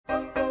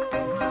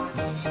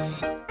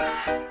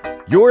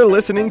You're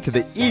listening to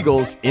the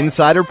Eagles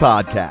Insider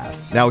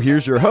Podcast. Now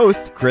here's your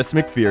host, Chris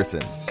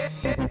McPherson.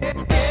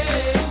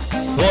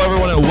 Hello,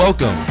 everyone, and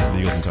welcome to the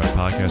Eagles Insider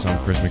Podcast. I'm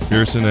Chris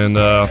McPherson, and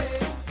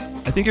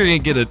I think you're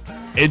going to get an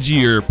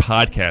edgier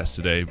podcast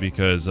today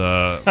because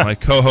my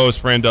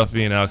co-hosts, Fran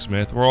Duffy and Alex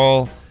Smith, we're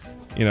all,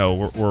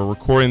 we're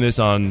recording this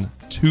on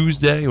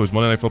Tuesday. It was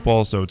Monday Night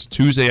Football, so it's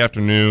Tuesday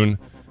afternoon,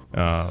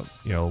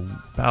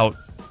 about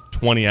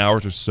 20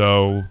 hours or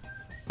so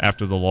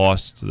after the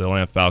loss to the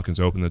Atlanta Falcons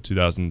opened the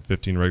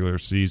 2015 regular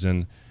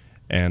season.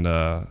 And,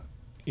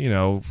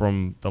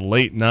 from the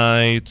late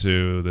night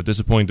to the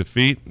disappointing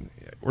defeat,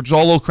 we're just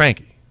all a little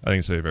cranky, I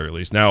think, to say the very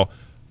least. Now,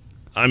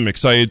 I'm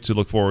excited to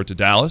look forward to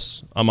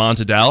Dallas. I'm on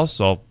to Dallas,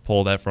 so I'll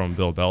pull that from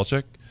Bill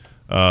Belichick.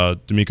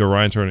 D'Amico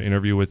Ryan's heard an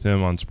interview with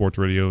him on Sports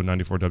Radio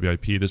 94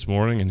 WIP this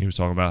morning, and he was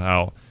talking about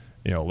how,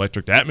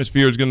 electric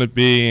atmosphere is going to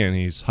be, and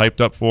he's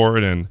hyped up for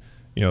it, and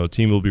the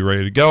team will be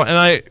ready to go, and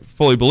I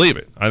fully believe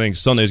it. I think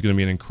Sunday is going to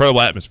be an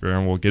incredible atmosphere,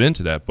 and we'll get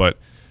into that. But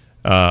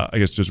I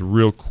guess just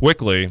real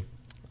quickly,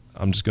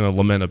 I'm just going to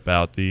lament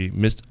about the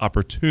missed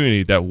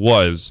opportunity that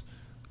was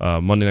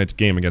Monday night's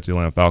game against the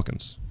Atlanta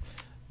Falcons.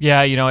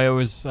 Yeah, it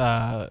was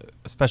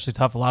especially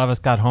tough. A lot of us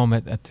got home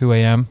at 2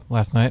 a.m.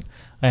 last night,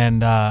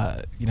 and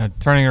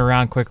turning it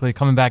around quickly,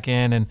 coming back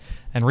in and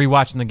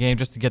rewatching the game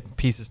just to get the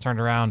pieces turned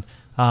around.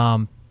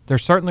 There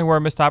certainly were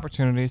missed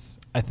opportunities.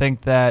 I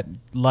think that,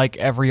 like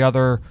every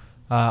other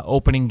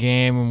opening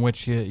game in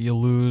which you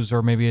lose,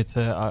 or maybe it's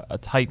a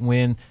tight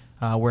win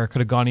where it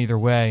could have gone either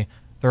way,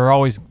 there are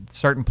always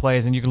certain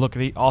plays, and you can look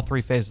at all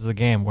three phases of the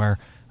game where,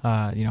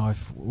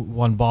 if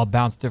one ball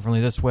bounced differently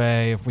this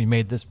way, if we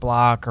made this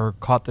block or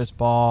caught this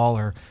ball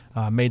or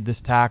made this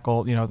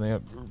tackle,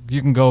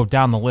 you can go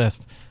down the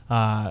list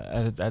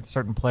at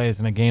certain plays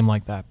in a game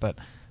like that. But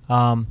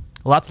a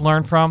lot to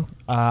learn from.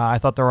 I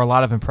thought there were a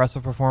lot of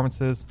impressive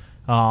performances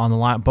on the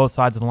line, both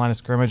sides of the line of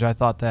scrimmage. I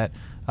thought that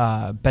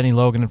Benny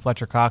Logan and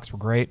Fletcher Cox were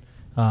great.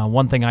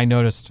 One thing I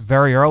noticed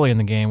very early in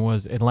the game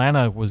was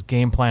Atlanta was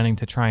game planning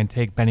to try and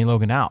take Benny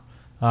Logan out.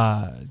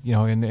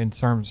 In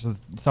terms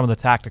of some of the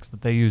tactics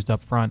that they used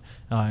up front,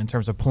 in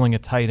terms of pulling a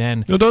tight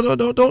end. No,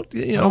 don't.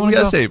 We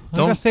gotta save. I'm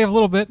gonna save a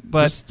little bit,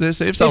 but just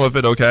save some of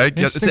it, okay?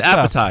 It's an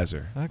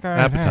appetizer. Okay,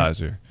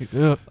 appetizer.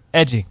 Right.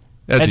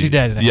 Edgy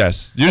day today.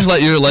 Yes,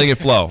 you're letting it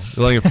flow.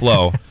 You're letting it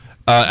flow.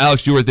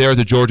 Alex, you were there at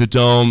the Georgia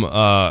Dome.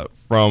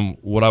 From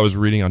what I was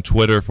reading on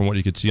Twitter, from what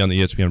you could see on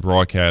the ESPN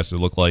broadcast, it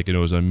looked like it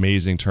was an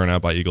amazing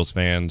turnout by Eagles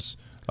fans.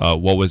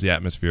 What was the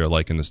atmosphere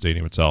like in the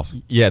stadium itself?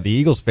 Yeah, the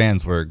Eagles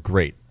fans were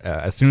great.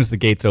 As soon as the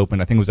gates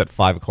opened, I think it was at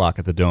 5 o'clock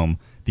at the Dome,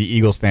 the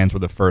Eagles fans were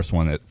the first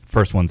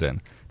ones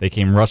in. They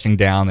came rushing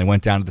down. They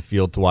went down to the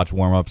field to watch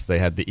warm-ups. They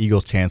had the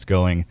Eagles chants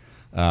going.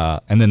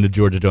 And then the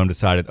Georgia Dome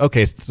decided,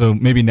 okay, so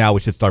maybe now we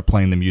should start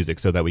playing the music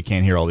so that we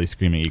can't hear all these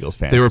screaming Eagles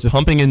fans. They were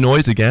pumping in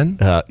noise again?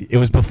 It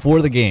was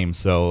before the game,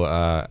 so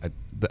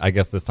I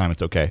guess this time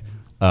it's okay.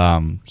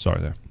 Sorry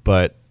there.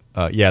 But,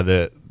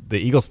 the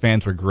Eagles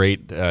fans were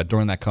great.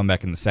 During that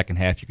comeback in the second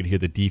half, you could hear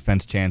the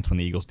defense chants when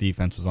the Eagles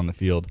defense was on the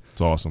field.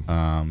 It's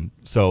awesome.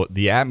 So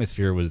the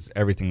atmosphere was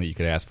everything that you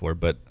could ask for.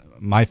 But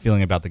my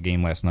feeling about the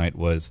game last night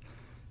was,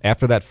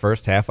 after that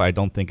first half, I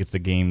don't think it's the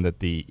game that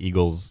the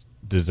Eagles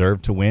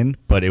deserved to win,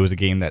 but it was a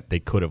game that they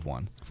could have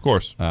won. Of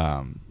course.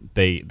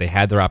 They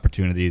had their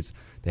opportunities.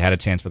 They had a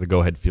chance for the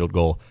go-ahead field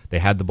goal. They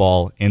had the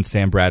ball in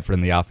Sam Bradford in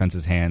the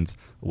offense's hands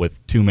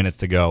with 2 minutes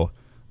to go,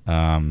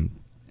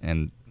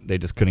 and they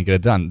just couldn't get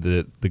it done.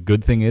 The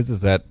good thing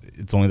is that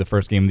it's only the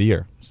first game of the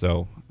year,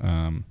 so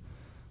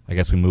I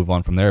guess we move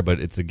on from there.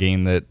 But it's a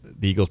game that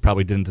the Eagles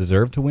probably didn't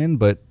deserve to win,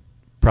 but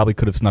probably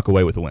could have snuck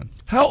away with a win.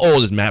 How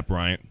old is Matt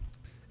Bryant?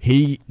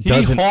 He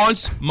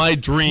haunts my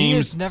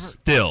dreams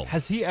still.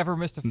 Has he ever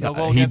missed a field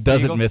goal he against the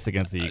doesn't Eagles? miss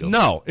against the Eagles.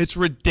 No, it's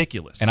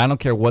ridiculous. And I don't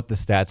care what the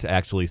stats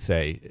actually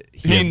say.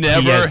 He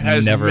never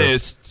has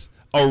missed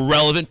a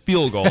relevant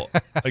field goal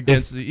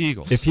against the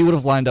Eagles. If he would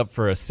have lined up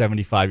for a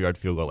 75-yard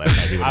field goal last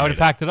night, I would have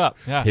packed it up.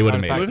 Yeah, he would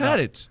have made it. He would have had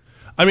it.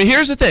 I mean,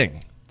 here's the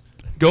thing.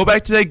 Go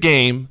back to that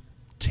game,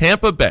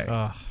 Tampa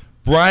Bay.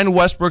 Brian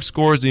Westbrook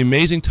scores the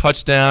amazing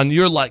touchdown.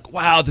 You're like,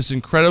 wow, this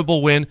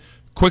incredible win.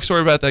 Quick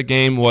story about that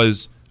game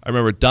was, I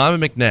remember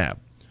Donovan McNabb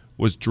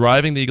was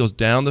driving the Eagles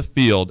down the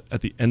field at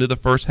the end of the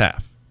first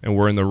half, and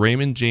we're in the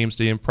Raymond James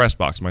Stadium press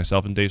box,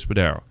 myself and Dave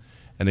Spadaro,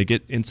 and they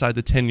get inside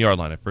the 10-yard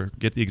line. I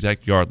forget the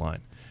exact yard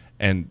line.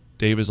 And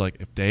Dave is like,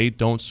 if they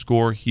don't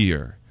score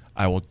here,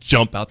 I will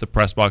jump out the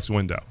press box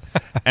window.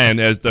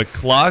 And as the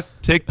clock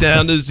ticked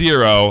down to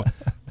 0,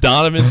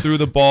 Donovan threw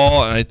the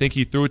ball, and I think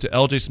he threw it to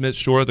L.J. Smith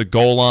short of the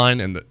goal line,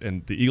 and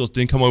the Eagles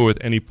didn't come away with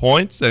any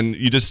points, and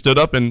you just stood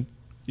up and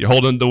you're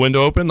holding the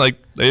window open like,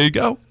 there you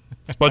go.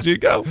 As much as you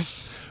go.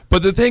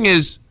 But the thing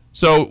is,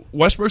 so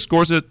Westbrook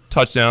scores a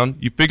touchdown.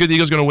 You figure the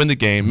Eagles are going to win the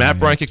game. Matt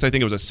Bryant kicks, I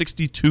think it was a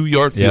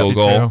 62-yard field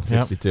goal.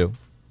 62.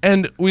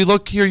 And we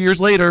look here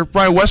years later,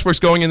 Brian Westbrook's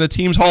going in the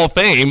team's Hall of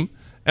Fame,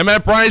 and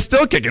Matt Bryant's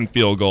still kicking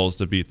field goals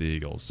to beat the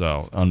Eagles. So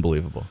it's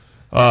unbelievable.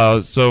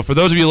 So for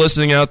those of you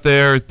listening out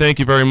there, thank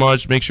you very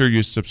much. Make sure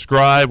you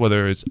subscribe,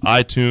 whether it's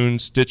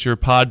iTunes, Stitcher,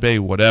 Podbay,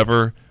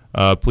 whatever.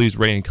 please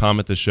rate and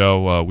comment the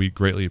show. We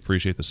greatly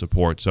appreciate the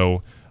support.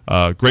 So,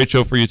 great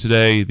show for you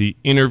today. The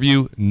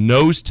interview,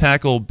 nose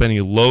tackle Benny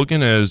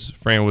Logan, as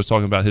Fran was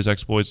talking about his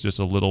exploits just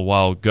a little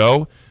while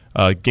ago.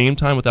 Game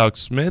time with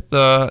Alex Smith.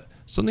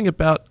 Something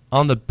about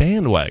on the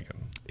bandwagon.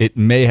 It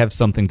may have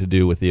something to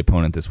do with the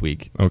opponent this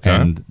week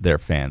and their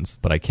fans,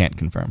 but I can't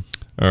confirm.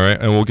 All right,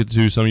 and we'll get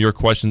to some of your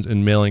questions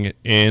and mailing it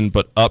in.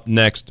 But up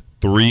next,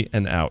 3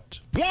 and Out.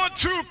 1,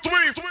 2,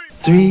 3, 3.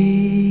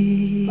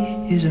 3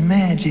 is a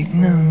magic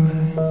number.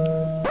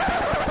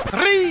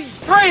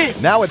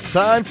 Now it's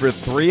time for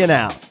 3 and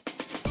Out.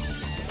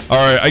 All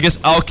right, I guess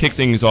I'll kick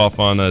things off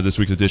on this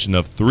week's edition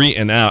of 3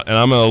 and Out, and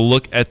I'm going to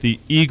look at the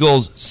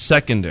Eagles'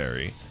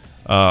 secondary.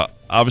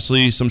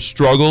 Obviously, some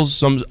struggles,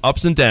 some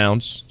ups and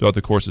downs throughout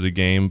the course of the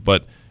game,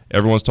 but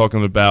everyone's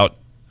talking about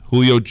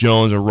Julio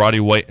Jones and Roddy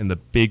White and the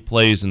big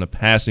plays in the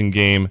passing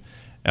game.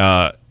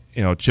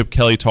 Chip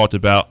Kelly talked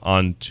about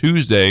on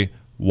Tuesday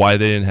why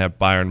they didn't have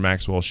Byron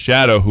Maxwell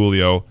shadow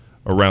Julio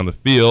around the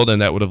field,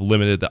 and that would have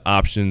limited the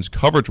options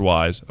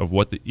coverage-wise of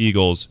what the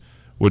Eagles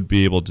would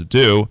be able to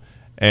do.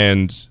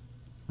 And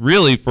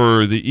really,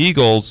 for the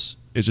Eagles,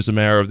 it's just a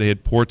matter of they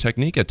had poor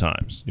technique at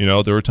times.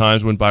 There were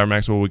times when Byron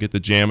Maxwell would get the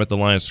jam at the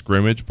line of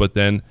scrimmage, but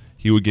then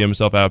he would get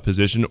himself out of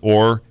position,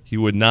 or he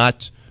would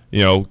not,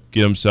 get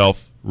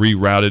himself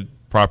rerouted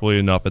properly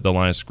enough at the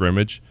line of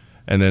scrimmage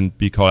and then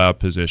be caught out of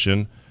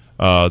position.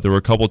 There were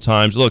a couple of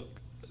times,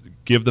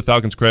 give the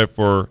Falcons credit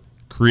for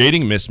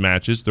creating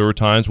mismatches. There were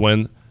times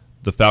when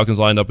the Falcons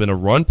lined up in a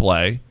run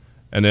play,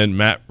 and then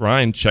Matt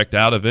Ryan checked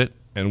out of it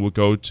and would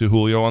go to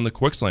Julio on the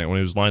quick slant when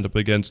he was lined up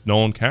against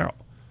Nolan Carroll.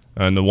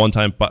 And the one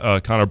time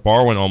Connor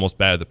Barwin almost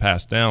batted the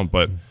pass down,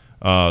 but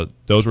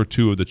those were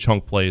two of the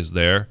chunk plays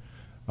there.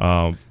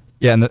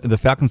 And the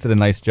Falcons did a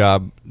nice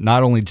job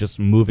not only just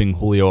moving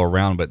Julio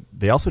around, but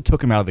they also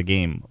took him out of the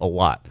game a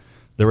lot.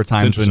 There were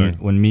times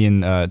when me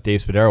and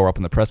Dave Spadaro were up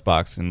in the press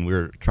box and we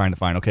were trying to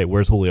find, okay,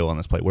 where's Julio on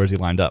this play? Where's he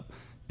lined up?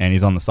 And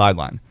he's on the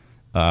sideline.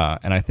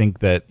 And I think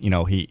that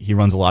he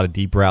runs a lot of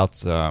deep routes.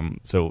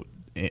 So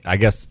I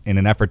guess in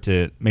an effort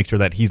to make sure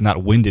that he's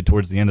not winded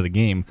towards the end of the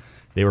game,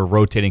 they were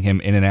rotating him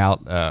in and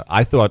out.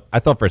 I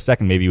thought for a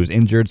second maybe he was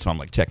injured, so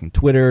I'm checking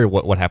Twitter,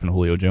 what happened to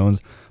Julio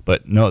Jones.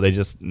 But no, they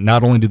just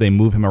not only do they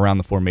move him around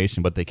the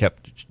formation, but they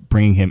kept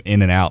bringing him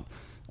in and out.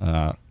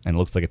 And it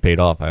looks like it paid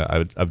off. I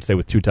would say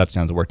with 2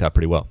 touchdowns, it worked out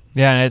pretty well.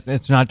 Yeah, and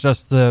it's not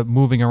just the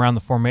moving around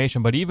the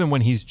formation, but even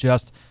when he's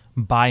just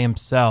by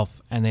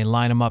himself and they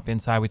line him up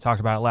inside, we talked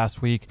about it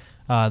last week,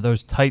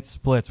 those tight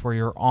splits where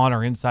you're on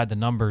or inside the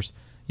numbers,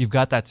 you've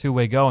got that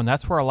two-way go, and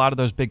that's where a lot of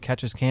those big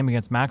catches came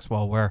against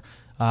Maxwell, where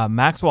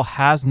Maxwell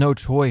has no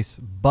choice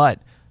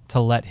but to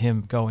let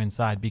him go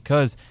inside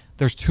because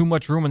there's too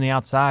much room on the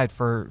outside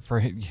for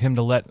him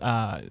to let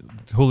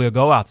Julio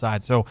go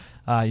outside. So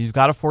you've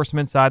got to force him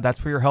inside.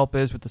 That's where your help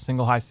is with the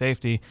single high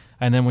safety.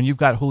 And then when you've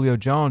got Julio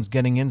Jones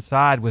getting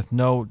inside with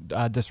no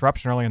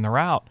disruption early in the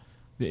route,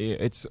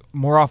 it's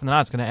more often than not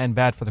it's going to end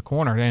bad for the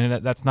corner.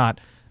 And that's not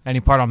any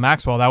part on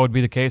Maxwell. That would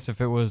be the case if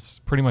it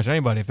was pretty much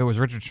anybody. If it was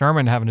Richard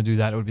Sherman having to do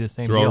that, it would be the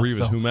same deal.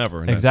 Rivas, so,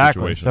 whomever in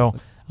exactly. that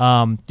situation.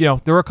 So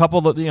there were a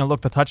couple that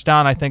look, the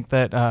touchdown I think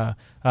that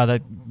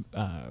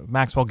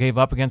Maxwell gave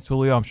up against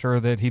Julio. I'm sure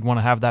that he'd want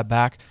to have that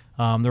back.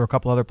 There were a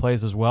couple other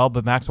plays as well,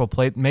 but Maxwell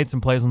made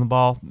some plays on the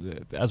ball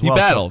as well. He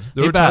battled.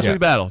 There were times he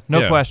battled.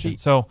 No question.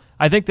 So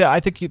I think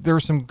there were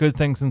some good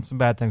things and some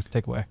bad things to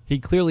take away. He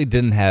clearly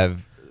didn't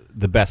have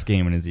the best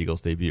game in his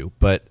Eagles debut,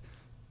 but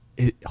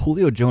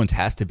Julio Jones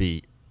has to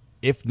be,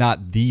 if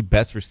not the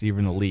best receiver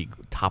in the league,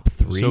 top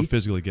 3. So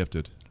physically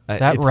gifted.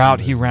 That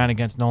route he ran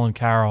against Nolan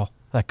Carroll,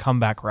 that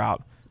comeback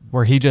route,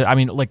 where he just,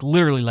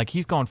 literally,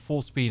 he's going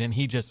full speed and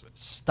he just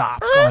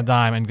stops on a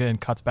dime and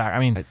cuts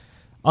back.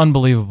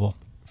 Unbelievable.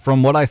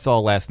 From what I saw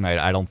last night,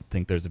 I don't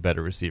think there's a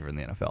better receiver in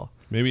the NFL.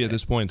 Maybe at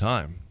this point in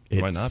time,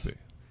 it might not be.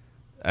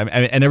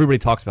 And everybody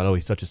talks about,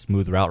 he's such a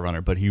smooth route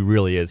runner, but he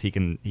really is.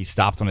 He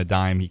stops on a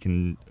dime. He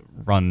can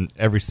run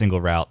every single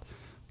route.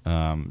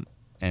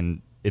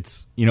 And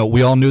it's,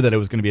 we all knew that it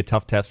was going to be a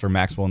tough test for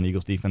Maxwell and the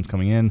Eagles defense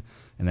coming in,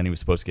 and then he was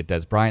supposed to get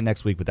Dez Bryant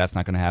next week, but that's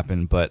not going to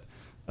happen. But,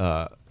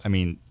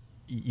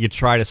 you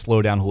try to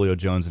slow down Julio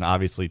Jones, and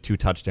obviously 2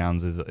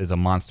 touchdowns is a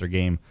monster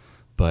game,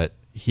 but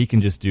he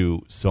can just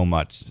do so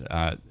much.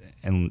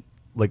 And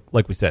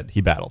like we said,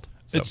 he battled.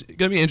 So. It's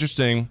going to be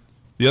interesting.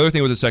 The other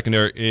thing with the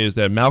secondary is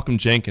that Malcolm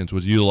Jenkins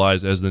was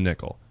utilized as the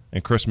nickel,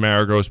 and Chris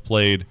Maragos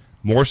played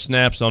more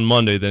snaps on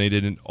Monday than he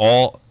did in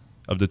all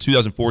of the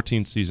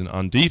 2014 season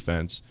on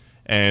defense.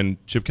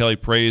 And Chip Kelly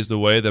praised the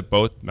way that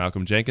both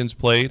Malcolm Jenkins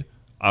played.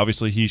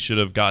 Obviously, he should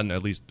have gotten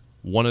at least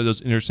one of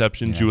those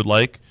interceptions you would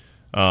like.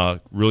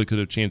 Really could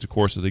have changed the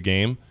course of the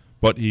game,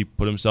 but he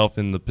put himself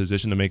in the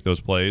position to make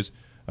those plays.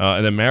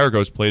 And then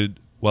Maragos played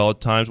well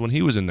at times when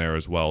he was in there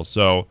as well.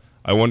 So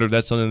I wonder if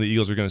that's something the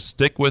Eagles are going to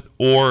stick with,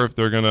 or if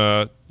they're going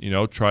to,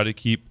 try to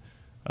keep,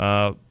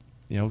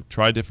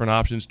 try different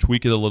options,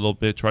 tweak it a little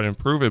bit, try to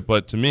improve it.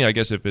 But to me, I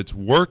guess if it's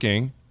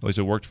working, at least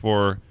it worked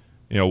for,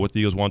 what the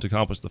Eagles wanted to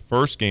accomplish the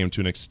first game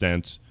to an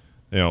extent,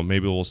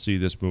 maybe we'll see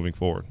this moving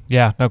forward.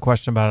 Yeah, no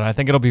question about it. I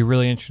think it'll be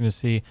really interesting to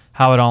see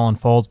how it all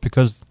unfolds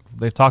because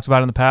they've talked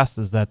about in the past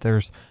is that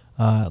there's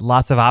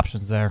lots of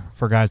options there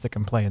for guys that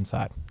can play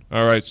inside.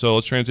 All right, so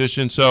let's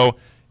transition. So,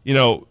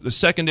 the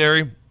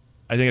secondary,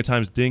 I think at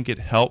times didn't get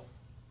help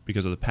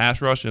because of the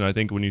pass rush, and I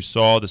think when you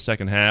saw the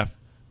second half,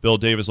 Bill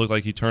Davis looked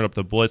like he turned up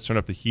the blitz, turned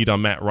up the heat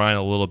on Matt Ryan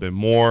a little bit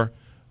more,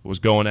 was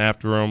going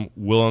after him,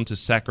 willing to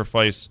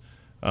sacrifice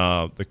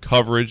the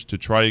coverage to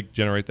try to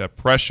generate that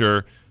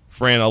pressure.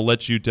 Fran, I'll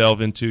let you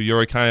delve into. You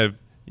already kind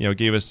of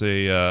gave us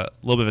a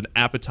little bit of an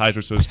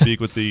appetizer, so to speak,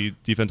 with the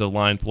defensive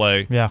line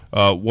play. Yeah.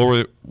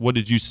 What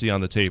did you see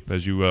on the tape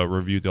as you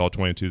reviewed the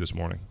All-22 this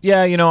morning?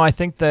 Yeah, I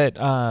think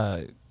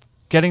that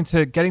getting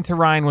to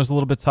Ryan was a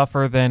little bit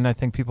tougher than I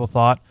think people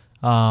thought,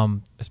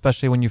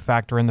 especially when you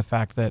factor in the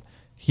fact that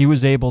he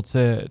was able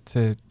to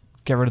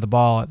get rid of the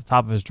ball at the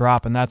top of his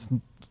drop, and that's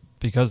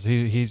because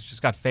he's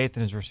just got faith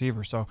in his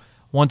receiver. So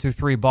 1, 2,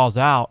 3 balls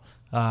out.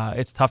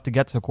 It's tough to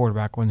get to the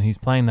quarterback when he's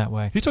playing that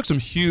way. He took some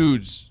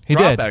huge did.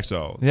 dropbacks,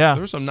 though. Yeah.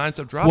 There were some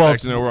 9-step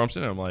dropbacks in there where I'm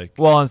sitting there, I'm like...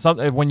 Well,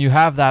 and when you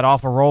have that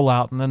off a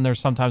rollout, and then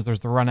sometimes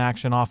there's the run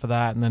action off of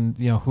that, and then,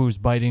 who's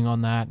biting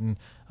on that, and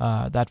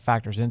that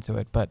factors into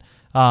it. But,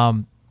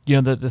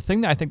 the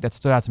thing that I think that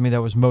stood out to me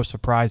that was most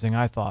surprising,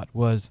 I thought,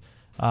 was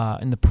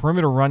in the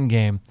perimeter run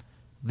game,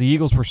 the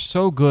Eagles were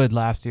so good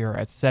last year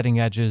at setting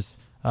edges,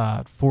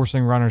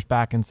 forcing runners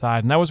back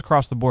inside, and that was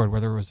across the board,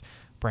 whether it was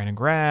Brandon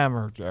Graham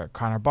or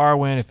Connor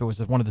Barwin, if it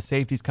was one of the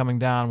safeties coming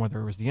down, whether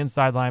it was the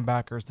inside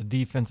linebackers, the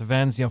defensive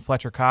ends,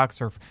 Fletcher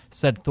Cox or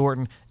Ced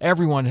Thornton,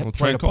 everyone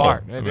played a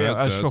part.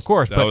 Of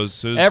course,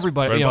 but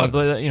everybody,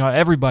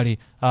 everybody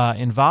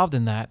involved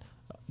in that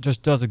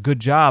just does a good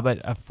job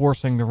at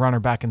forcing the runner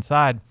back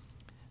inside.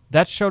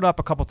 That showed up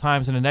a couple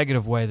times in a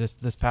negative way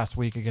this past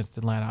week against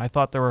Atlanta. I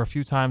thought there were a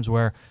few times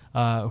where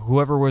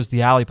whoever was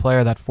the alley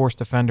player, that forced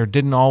defender,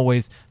 didn't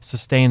always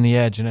sustain the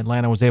edge, and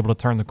Atlanta was able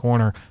to turn the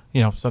corner.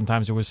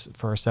 Sometimes it was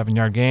for a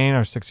 7-yard gain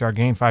or 6-yard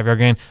gain, 5-yard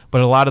gain,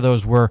 but a lot of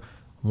those were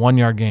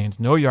 1-yard gains,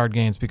 no yard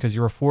gains, because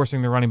you were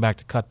forcing the running back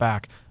to cut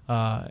back.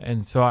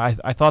 And so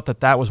I thought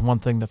that was one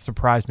thing that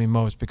surprised me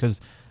most,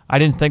 because I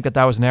didn't think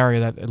that was an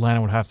area that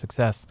Atlanta would have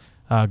success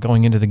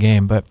going into the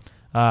game. But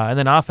and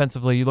then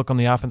offensively, you look on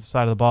the offensive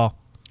side of the ball,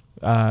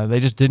 they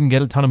just didn't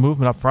get a ton of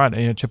movement up front.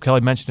 And, Chip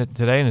Kelly mentioned it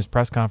today in his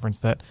press conference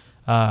that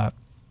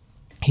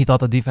he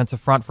thought the defensive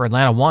front for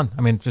Atlanta won.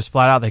 I mean, just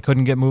flat out, they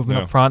couldn't get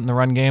movement up front in the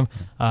run game.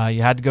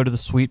 You had to go to the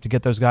sweep to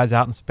get those guys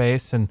out in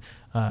space, and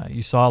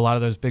you saw a lot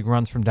of those big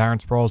runs from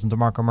Darren Sproles and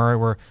DeMarco Murray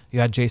where you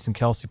had Jason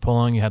Kelsey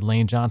pulling, you had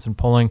Lane Johnson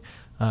pulling.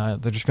 They're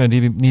just going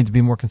to need to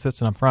be more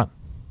consistent up front.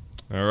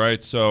 All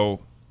right,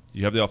 so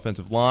you have the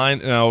offensive line.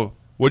 Now,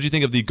 what did you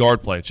think of the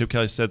guard play? Chip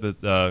Kelly said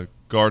that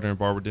Gardner and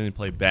Barber didn't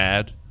play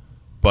bad,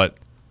 but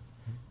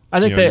I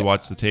think you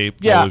watched the tape.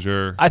 Yeah,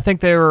 your... I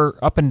think they were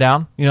up and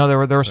down. There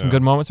were some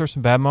good moments, there were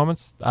some bad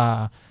moments,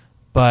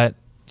 but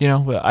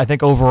I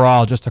think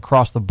overall, just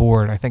across the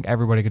board, I think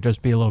everybody could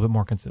just be a little bit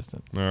more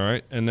consistent. All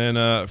right, and then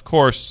of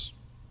course,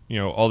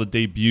 all the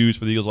debuts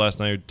for the Eagles last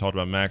night. We talked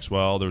about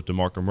Maxwell. There was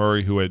DeMarco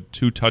Murray, who had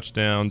 2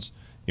 touchdowns,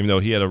 even though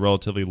he had a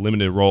relatively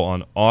limited role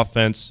on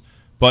offense.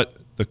 But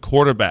the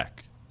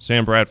quarterback,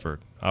 Sam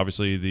Bradford,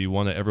 obviously the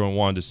one that everyone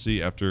wanted to see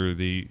after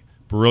the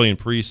brilliant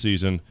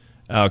preseason.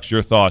 Alex,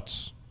 your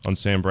thoughts on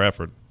Sam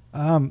Bradford?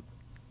 I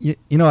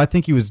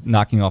think he was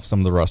knocking off some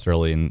of the rust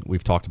early, and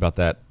we've talked about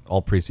that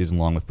all preseason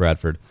along with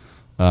Bradford.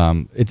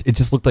 It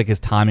just looked like his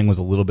timing was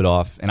a little bit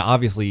off, and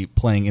obviously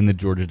playing in the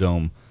Georgia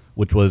Dome,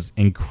 which was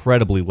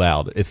incredibly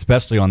loud,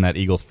 especially on that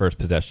Eagles' first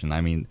possession. I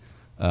mean,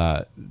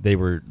 they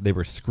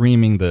were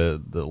screaming,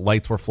 the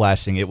lights were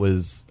flashing. It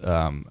was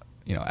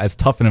as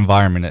tough an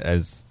environment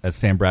as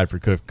Sam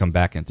Bradford could have come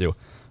back into.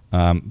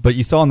 But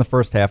you saw in the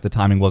first half the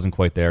timing wasn't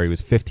quite there. He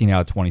was 15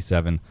 out of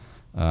 27,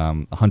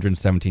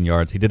 117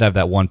 yards. He did have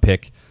that one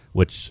pick,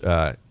 which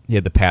he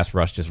had the pass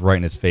rush just right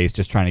in his face,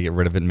 just trying to get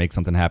rid of it and make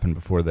something happen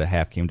before the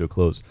half came to a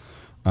close.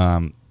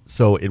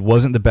 So it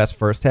wasn't the best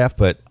first half,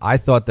 but I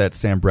thought that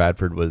Sam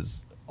Bradford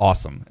was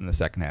awesome in the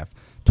second half.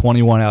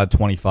 21 out of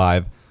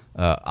 25.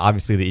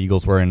 Obviously, the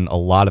Eagles were in a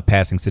lot of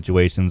passing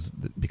situations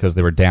because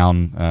they were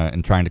down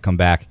and trying to come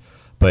back,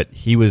 but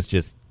he was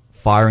just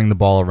firing the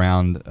ball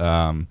around.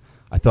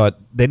 I thought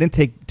they didn't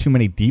take too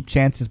many deep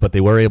chances, but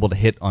they were able to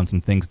hit on some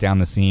things down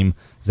the seam.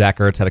 Zach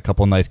Ertz had a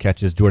couple of nice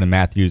catches. Jordan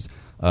Matthews,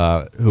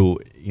 who,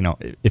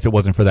 if it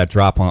wasn't for that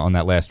drop on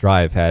that last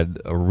drive, had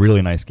a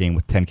really nice game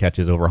with 10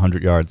 catches, over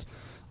 100 yards.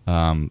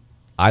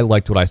 I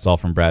liked what I saw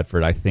from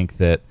Bradford. I think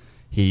that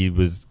he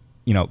was,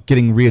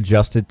 getting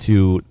readjusted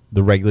to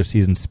the regular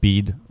season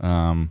speed.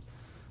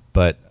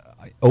 But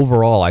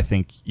overall, I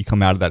think you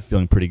come out of that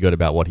feeling pretty good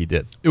about what he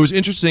did. It was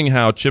interesting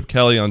how Chip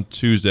Kelly on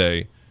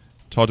Tuesday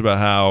talked about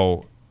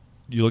how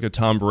you look at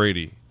Tom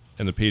Brady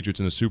and the Patriots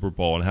in the Super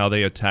Bowl and how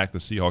they attacked the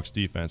Seahawks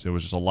defense. It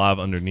was just a lot of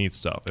underneath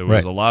stuff. It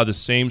was a lot of the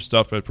same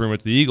stuff that pretty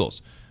much the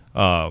Eagles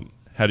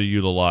had to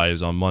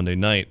utilize on Monday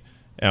night.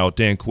 Now,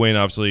 Dan Quinn,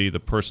 obviously, the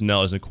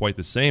personnel isn't quite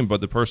the same,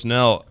 but the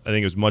personnel, I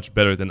think, is much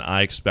better than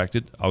I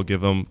expected. I'll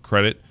give him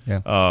credit.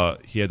 Yeah.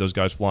 He had those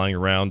guys flying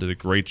around, did a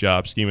great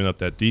job scheming up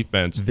that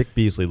defense. Vic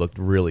Beasley looked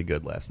really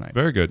good last night.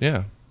 Very good,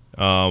 yeah.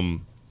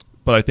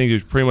 But I think it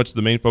was pretty much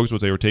the main focus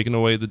was they were taking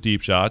away the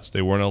deep shots.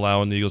 They weren't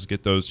allowing the Eagles to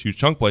get those huge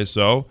chunk plays,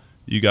 so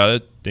you got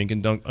to dink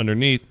and dunk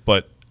underneath.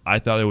 But I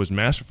thought it was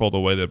masterful the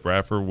way that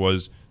Bradford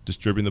was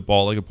distributing the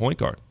ball like a point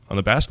guard on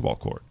the basketball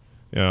court.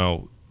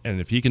 And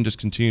if he can just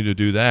continue to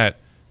do that,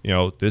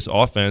 this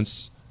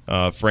offense,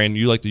 Fran,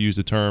 you like to use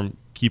the term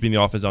keeping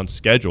the offense on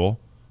schedule.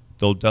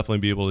 They'll definitely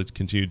be able to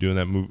continue doing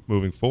that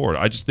moving forward.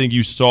 I just think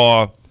you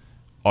saw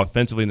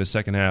offensively in the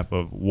second half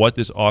of what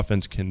this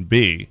offense can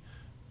be.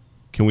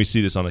 Can we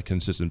see this on a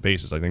consistent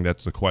basis? I think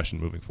that's the question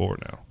moving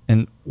forward now.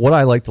 And what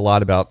I liked a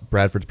lot about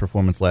Bradford's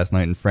performance last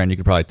night, and Fran, you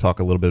could probably talk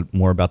a little bit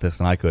more about this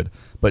than I could,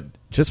 but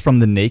just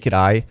from the naked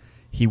eye,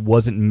 he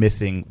wasn't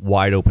missing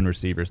wide open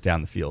receivers down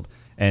the field.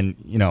 And,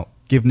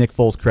 give Nick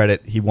Foles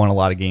credit. He won a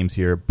lot of games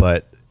here,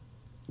 but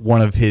one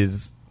of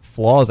his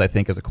flaws, I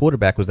think, as a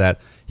quarterback was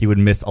that he would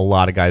miss a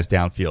lot of guys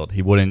downfield.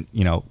 He wouldn't,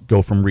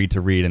 go from read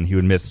to read, and he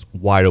would miss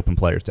wide open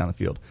players down the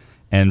field.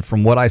 And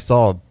from what I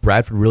saw,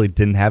 Bradford really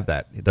didn't have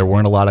that. There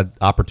weren't a lot of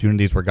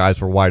opportunities where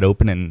guys were wide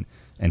open,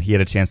 and he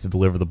had a chance to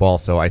deliver the ball.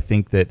 So I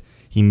think that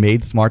he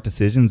made smart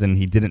decisions, and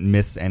he didn't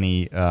miss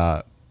any,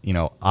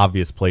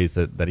 obvious plays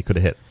that he could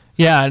have hit.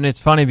 Yeah, and it's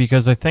funny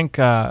because I think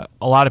a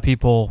lot of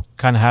people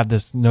kind of have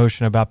this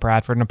notion about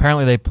Bradford, and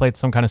apparently they played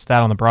some kind of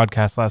stat on the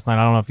broadcast last night.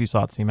 I don't know if you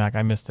saw it, C-Mac.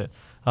 I missed it.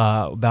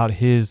 About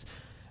his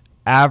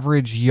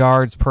average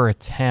yards per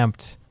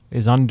attempt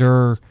is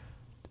under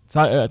it's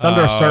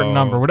under a certain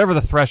number, whatever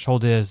the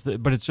threshold is.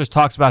 But it just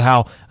talks about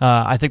how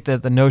I think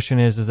that the notion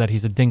is that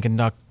he's a dink and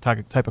dunk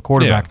type of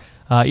quarterback,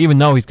 even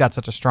though he's got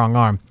such a strong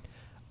arm.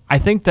 I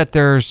think that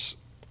there's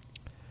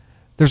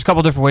a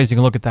couple different ways you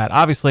can look at that.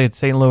 Obviously, at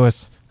St.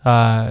 Louis,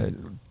 there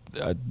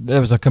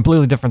was a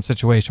completely different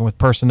situation with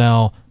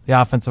personnel, the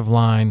offensive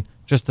line.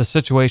 Just the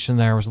situation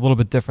there was a little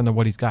bit different than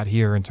what he's got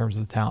here in terms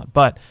of the talent.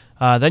 But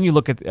then you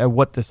look at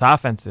what this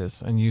offense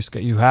is, and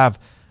you have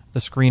the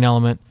screen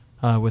element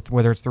with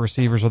whether it's the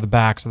receivers or the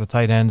backs or the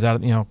tight ends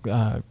out,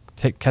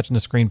 catching the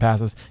screen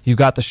passes. You've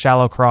got the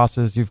shallow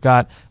crosses. You've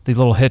got these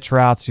little hitch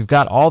routes. You've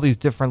got all these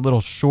different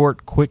little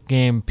short, quick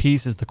game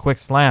pieces, the quick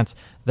slants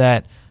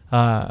that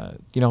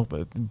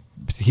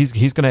he's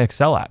going to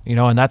excel at,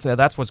 and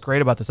that's what's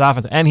great about this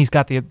offense. And he's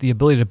got the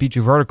ability to beat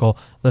you vertical.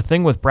 The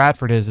thing with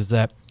Bradford is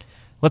that,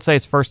 let's say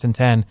it's 1st and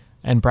 10,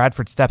 and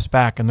Bradford steps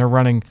back and they're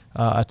running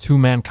a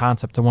two-man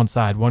concept to one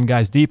side. One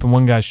guy's deep and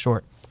one guy's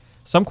short.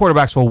 Some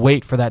quarterbacks will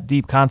wait for that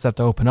deep concept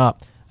to open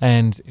up,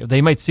 and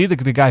they might see the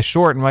guy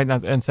short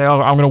and say,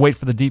 "Oh, I'm going to wait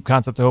for the deep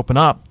concept to open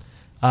up."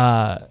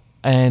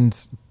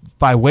 And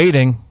by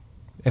waiting,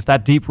 if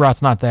that deep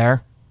route's not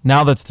there,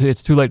 now it's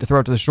too late to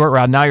throw it to the short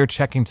route. Now you're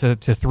checking to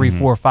 3,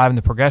 4, 5 in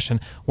the progression.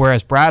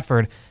 Whereas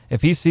Bradford,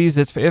 if he sees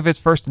if it's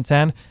 1st and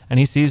 10 and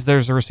he sees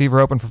there's a receiver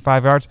open for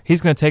 5 yards,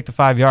 he's going to take the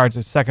 5 yards.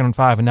 It's 2nd and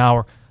 5, and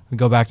now we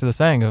go back to the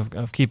saying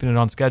of keeping it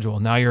on schedule.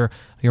 Now you're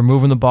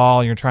moving the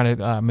ball, you're trying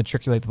to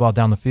matriculate the ball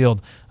down the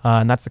field,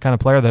 and that's the kind of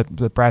player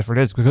that Bradford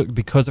is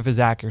because of his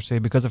accuracy,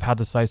 because of how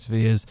decisive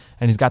he is,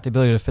 and he's got the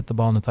ability to fit the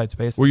ball in the tight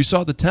spaces. Well, you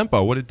saw the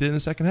tempo, what it did in the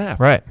second half.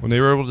 Right. When they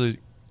were able to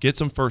get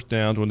some first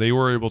downs, when they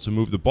were able to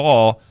move the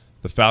ball,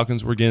 the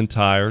Falcons were getting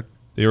tired.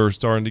 They were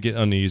starting to get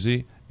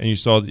uneasy, and you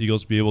saw the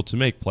Eagles be able to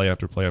make play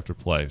after play after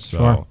play.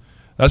 So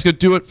That's going to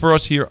do it for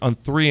us here on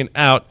 3 and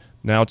Out.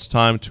 Now it's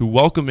time to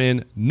welcome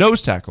in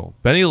nose tackle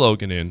Benny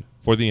Logan in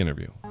for the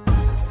interview.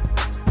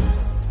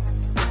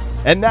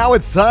 And now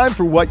it's time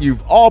for what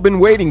you've all been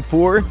waiting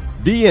for,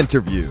 the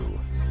interview.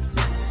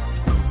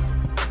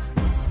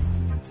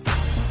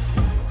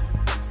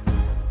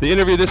 The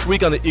interview this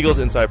week on the Eagles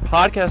Inside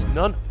Podcast,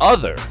 none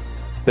other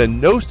than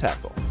nose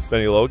tackle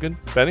Benny Logan.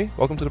 Benny,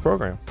 welcome to the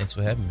program. Thanks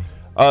for having me.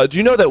 Do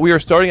you know that we are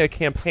starting a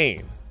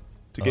campaign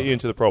to get you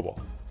into the Pro Bowl?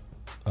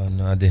 Oh,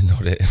 no, I didn't know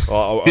that.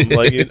 Well, I'm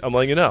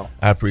letting you know.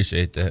 I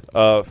appreciate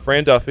that.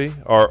 Fran Duffy,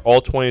 our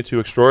All-22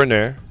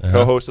 extraordinaire,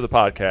 co-host of the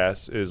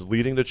podcast, is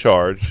leading the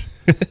charge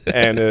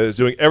and is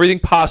doing everything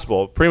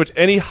possible, pretty much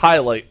any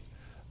highlight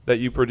that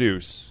you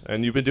produce,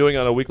 and you've been doing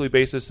on a weekly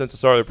basis since the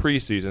start of the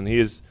preseason. He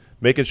is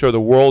making sure the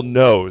world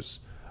knows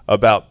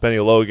about Benny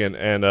Logan.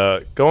 And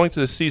going to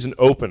the season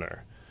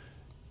opener,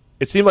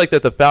 it seemed like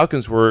that the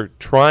Falcons were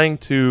trying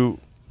to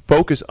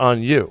focus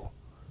on you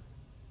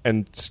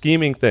and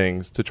scheming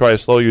things to try to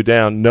slow you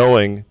down,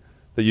 knowing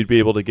that you'd be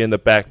able to get in the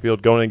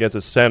backfield going against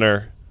a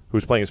center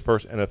who's playing his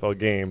first NFL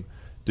game.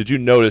 Did you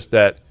notice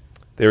that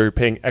they were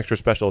paying extra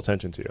special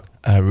attention to you?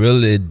 I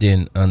really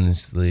didn't,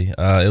 honestly.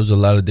 It was a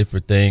lot of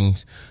different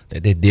things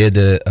that they did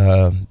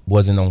that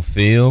wasn't on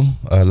film,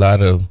 a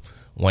lot of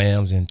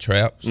whams and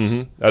traps.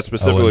 Mm-hmm. That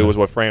specifically was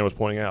what Fran was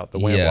pointing out, the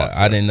wham blocks.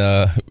 I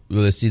didn't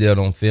really see that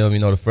on film.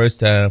 The first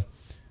time,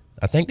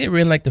 I think they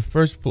ran like the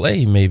first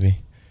play maybe,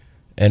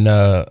 and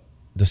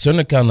the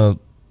center kind of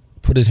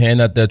put his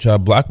hand out there, tried to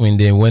block me, and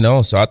then went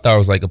on. So I thought it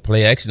was like a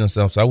play action or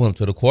something. So I went up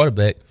to the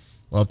quarterback,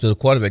 went up to the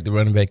quarterback. The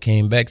running back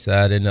came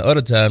backside, and the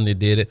other time they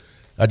did it,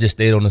 I just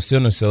stayed on the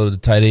center, so the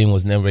tight end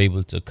was never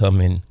able to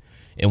come in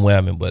and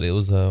wham me. But it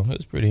was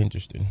pretty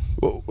interesting.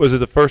 Was it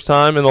the first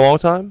time in a long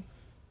time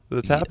that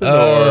it's happened?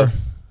 Or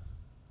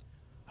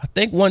I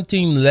think one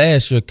team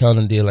last year kind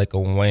of did like a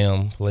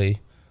wham play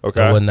or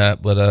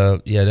whatnot.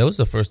 But yeah, that was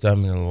the first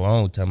time in a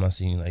long time I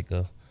seen like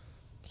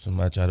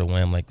somebody try to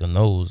wham like the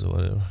nose or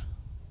whatever.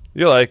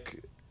 You're like,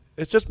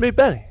 it's just me,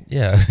 Benny.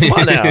 Yeah. Come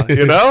on now,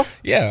 you know?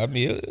 Yeah, I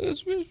mean, it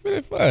was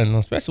really fun,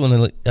 especially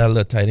when a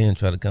little tight end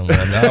try to come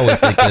around. I always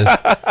think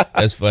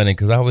that's funny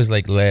because I always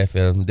like laugh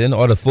at them. Then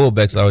all the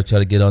fullbacks always try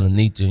to get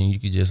underneath you, and you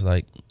could just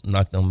like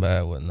knock them by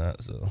and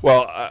whatnot. So.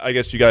 Well, I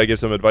guess you got to give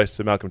some advice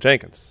to Malcolm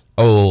Jenkins.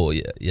 Oh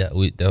yeah, that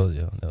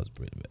was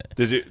pretty bad.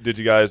 Did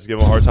you guys give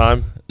him a hard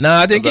time? Nah,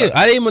 I didn't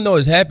even know it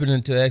was happening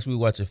until actually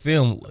watch a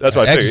film. That's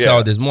what I actually figured, saw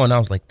it this morning. I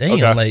was like,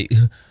 damn, like.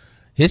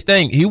 His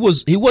thing, he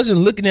wasn't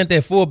looking at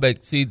that fullback.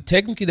 See,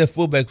 technically that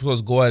fullback was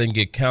supposed to go out and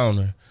get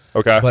counter.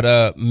 Okay.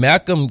 But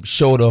Malcolm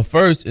showed up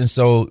first, and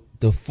so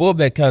the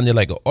fullback kind of did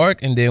like an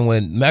arc, and then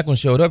when Malcolm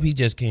showed up, he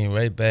just came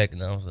right back,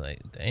 and I was like,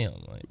 damn.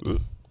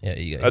 Like, yeah,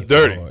 he got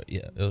dirty. Hard.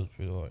 Yeah, it was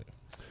pretty hard.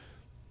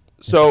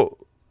 So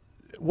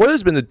what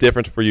has been the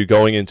difference for you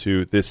going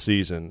into this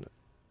season?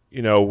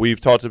 You know,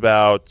 we've talked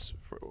about,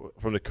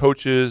 from the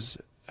coaches,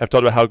 have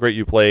talked about how great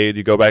you played.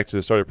 You go back to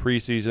the start of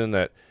preseason,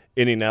 that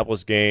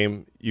Indianapolis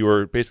game, you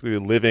were basically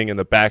living in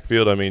the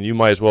backfield. I mean, you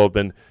might as well have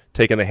been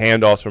taking the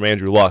handoffs from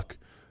Andrew Luck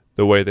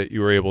the way that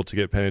you were able to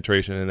get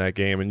penetration in that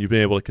game, and you've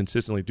been able to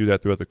consistently do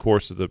that throughout the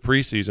course of the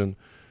preseason.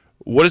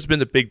 What has been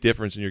the big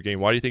difference in your game?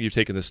 Why do you think you've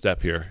taken this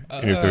step here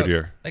in your third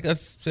year? Like I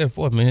said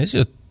before, man, it's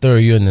your third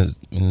year this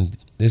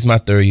is my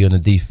third year in the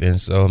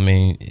defense. So, I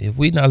mean, if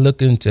we're not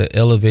looking to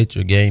elevate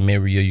your game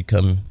every year you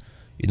come,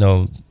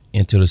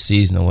 into the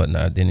season or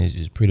whatnot, then it's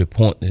just pretty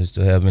pointless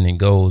to have any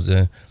goals.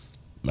 And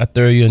my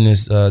third year in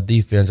this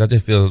defense, I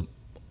just feel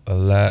a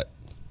lot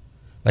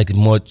like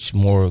much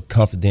more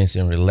confidence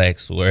and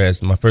relaxed.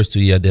 Whereas my first 2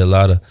 years, I did a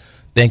lot of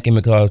thinking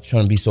because I was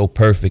trying to be so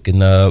perfect.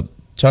 And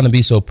trying to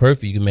be so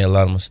perfect, you can make a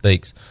lot of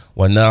mistakes.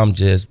 Well, now I'm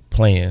just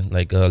playing,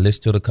 like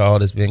listen to the call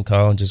that's been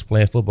called and just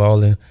playing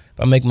football. And if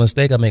I make a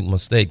mistake, I make a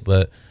mistake.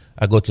 But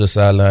I go to the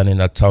sideline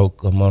and I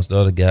talk amongst the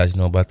other guys,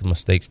 about the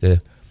mistakes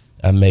that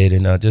I made.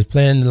 And just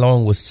playing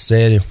along with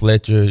Ced and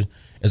Fletcher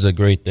is a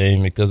great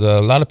thing because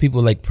a lot of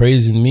people like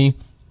praising me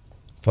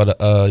for the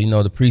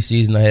the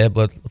preseason I had,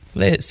 but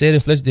Ced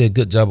and Fletcher did a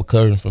good job of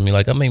covering for me.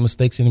 Like I made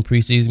mistakes in the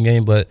preseason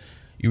game, but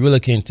you really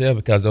can't tell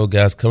because those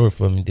guys covered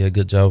for me. Did a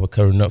good job of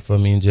covering up for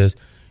me, and just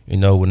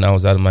when I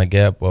was out of my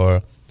gap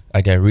or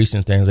I got reached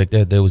and things like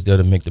that, they was there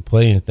to make the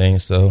play and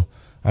things. So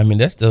I mean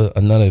that's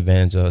another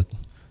advantage of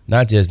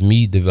not just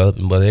me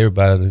developing, but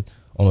everybody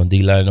on the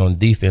D line and on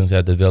defense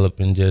had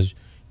developed and just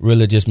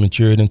really just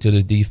matured into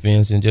this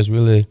defense and just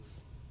really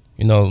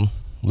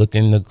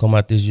looking to come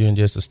out this year and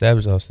just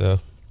establish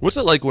ourselves. What's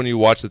it like when you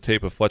watch the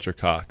tape of Fletcher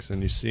Cox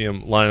and you see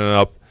him lining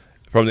up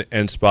from the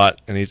end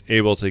spot and he's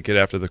able to get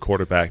after the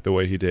quarterback the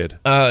way he did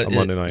on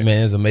Monday night?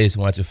 Man, it's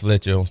amazing watching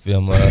Fletcher on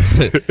film.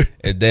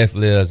 It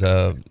definitely is.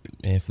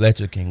 And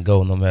Fletcher can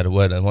go no matter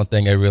what. And one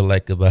thing I really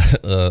like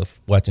about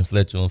watching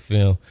Fletcher on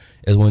film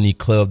is when he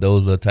clubbed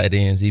those little tight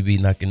ends, he be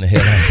knocking the hell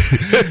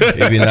out.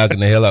 He be knocking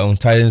the hell out. When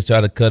tight ends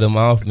try to cut him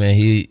off, man,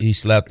 he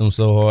slapped them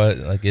so hard.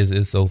 Like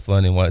it's so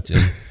funny watching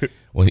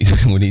when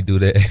he do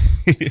that.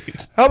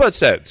 How about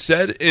Ced?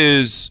 Ced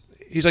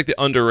he's like the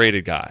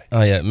underrated guy.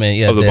 Oh yeah, man,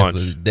 yeah, of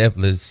the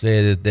definitely.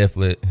 Ced is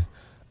definitely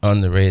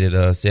underrated.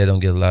 Ced don't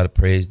get a lot of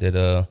praise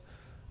that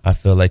I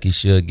feel like he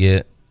should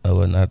get.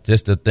 Not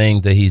just the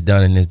things that he's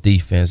done in his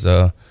defense.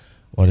 One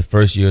of the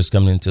first years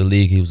coming into the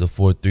league, he was a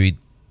 4-3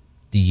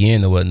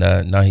 DN or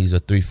whatnot. Now he's a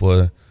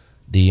 3-4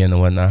 DN or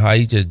whatnot. How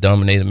he just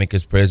dominated, make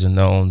his presence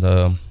known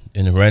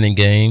in the running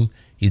game.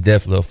 He's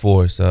definitely a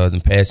force. In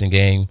the passing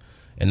game.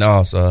 And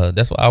also,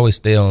 that's why I always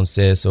stay on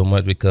Ced so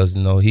much because,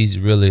 he's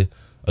really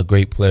a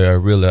great player,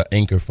 really an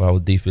anchor for our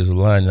defensive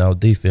line and our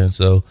defense.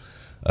 So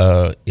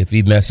if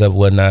he mess up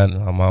whatnot,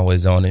 I'm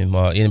always on him.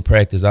 In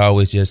practice, I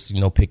always just,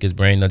 pick his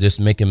brain or just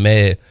make him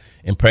mad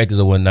in practice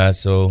or whatnot.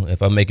 So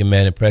if I make him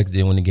mad in practice,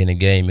 then when he get in the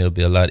game, it'll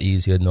be a lot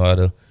easier to know how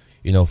to,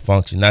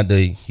 function. Not that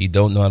he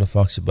don't know how to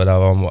function, but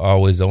I'm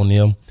always on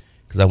him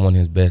because I want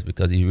his best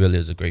because he really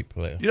is a great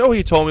player. You know what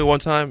he told me one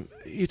time?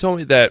 He told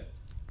me that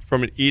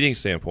from an eating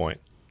standpoint,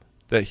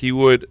 that he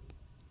would,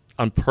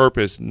 on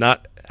purpose,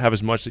 not have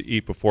as much to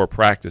eat before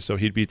practice, so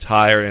he'd be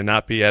tired and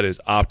not be at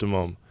his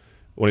optimum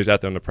when he's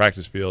out there on the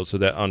practice field, so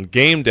that on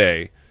game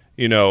day,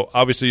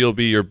 obviously you'll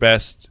be your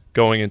best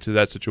going into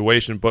that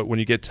situation, but when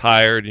you get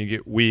tired and you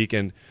get weak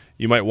and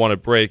you might want a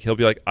break, he'll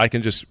be like, I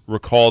can just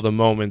recall the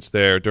moments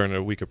there during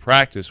a week of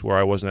practice where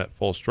I wasn't at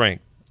full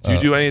strength. Do you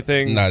do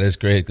anything? Nah, that's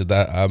great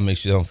because I make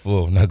sure I'm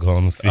full when I go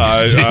on the field.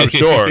 I'm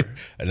sure.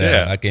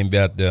 Yeah. I can't be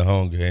out there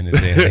hungry or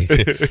anything like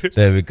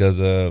that because,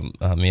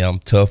 I'm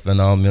tough and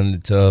all, mentally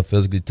tough,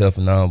 physically tough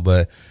and all,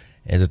 but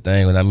it's a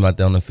thing when I'm out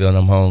there on the field,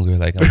 I'm hungry.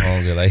 Like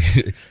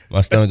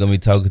my stomach gonna be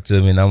talking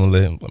to me, and I'm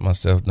gonna let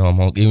myself know I'm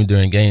hungry. Even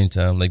during game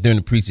time, like during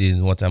the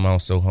preseason, one time I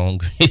was so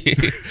hungry,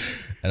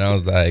 and I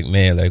was like,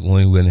 man, like when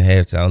we went in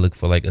halftime, I look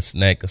for like a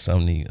snack or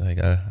something. Like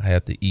I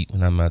have to eat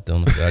when I'm out there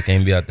on the field. I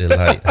can't be out there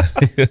light.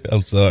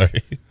 I'm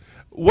sorry.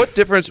 What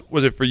difference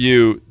was it for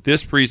you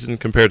this preseason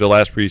compared to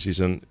last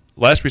preseason?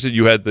 Last preseason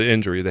you had the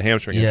injury, the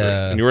hamstring injury,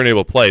 and you weren't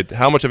able to play.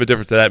 How much of a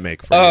difference did that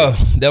make for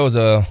you? That was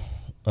a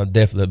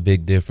definitely a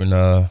big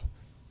difference.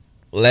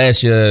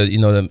 Last year,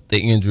 the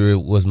injury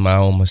was my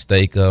own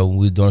mistake. We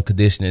was doing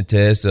conditioning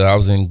tests. I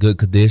was in good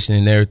condition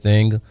and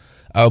everything.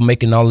 I was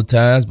making all the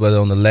times, but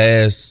on the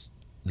last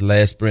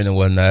sprint and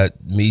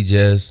whatnot, me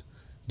just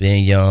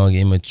being young,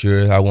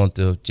 immature, I want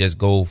to just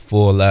go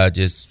full out,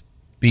 just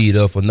speed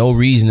up for no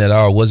reason at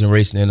all. I wasn't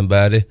racing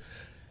anybody.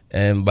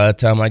 And by the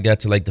time I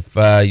got to like the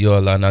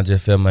 5-yard line, I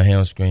just felt my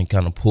hamstring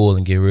kind of pull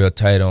and get real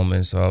tight on me.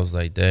 And so I was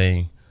like,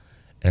 dang.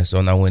 And so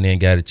when I went in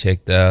and got it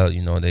checked out,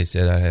 they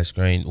said I had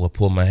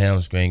pulled my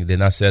hamstring.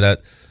 Then I sat out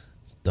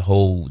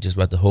just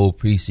about the whole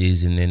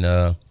preseason.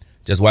 And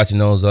just watching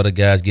those other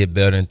guys get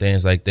better and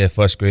things like that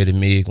frustrated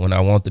me when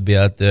I want to be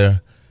out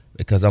there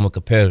because I'm a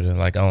competitor.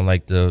 Like, I don't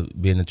like to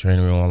be in the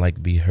training room. I don't like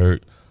to be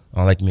hurt. I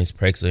don't like to miss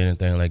practice or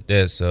anything like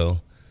that. So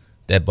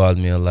that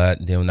bothered me a lot.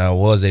 Then when I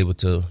was able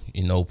to,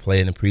 play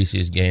in the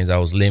preseason games, I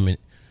was limited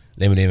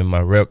in my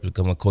rep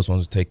because my coach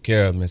wanted to take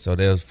care of me. So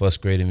that was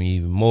frustrating me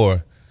even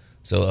more.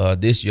 So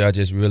this year I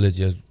just really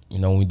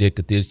when we did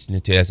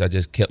conditioning tests, I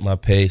just kept my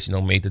pace,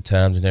 made the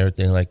times and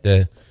everything like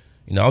that.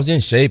 I was in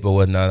shape or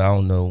whatnot. I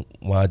don't know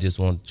why I just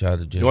want to try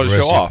to just You want to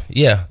show off?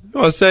 Yeah. You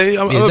want to say,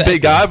 I'm a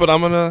big guy, but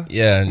I'm going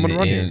to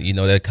run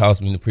here. That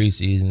cost me in the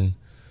preseason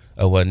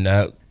or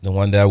whatnot. The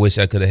one that I wish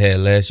I could have had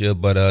last year.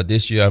 But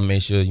this year I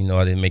made sure, I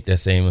didn't make that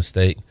same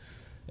mistake.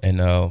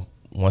 And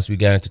once we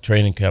got into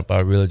training camp, I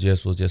really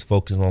was just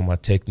focusing on my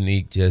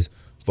technique, just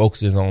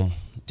focusing on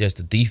just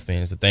the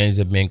defense, the things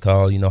that have been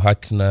called, how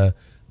can I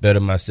better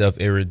myself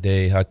every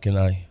day? How can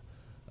I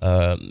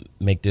help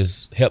make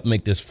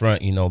this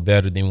front,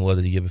 better than what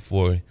the year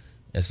before?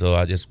 And so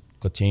I just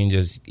continue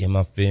just in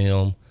my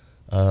film,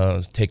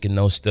 taking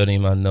notes,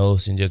 studying my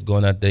notes, and just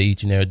going out there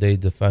each and every day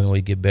to find a way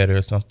to get better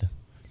or something.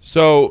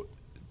 So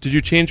did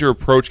you change your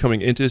approach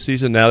coming into the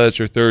season now that it's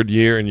your third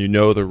year and you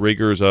know the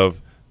rigors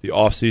of the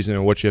offseason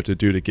and what you have to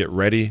do to get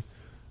ready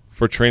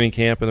for training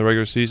camp in the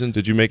regular season?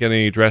 Did you make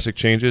any drastic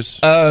changes?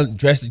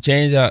 Drastic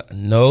change?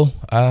 No.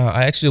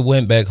 I actually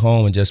went back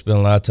home and just spent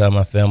a lot of time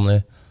with my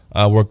family.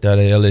 I worked out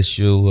at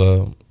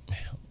LSU,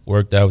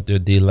 worked out with their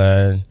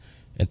D-line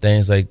and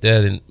things like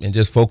that, and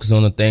just focus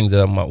on the things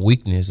that are my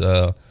weakness.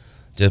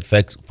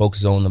 Just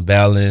focus on the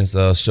balance,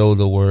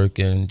 shoulder work,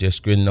 and just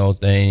screening those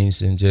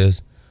things and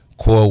just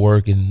core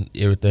work and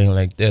everything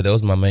like that. That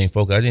was my main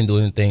focus. I didn't do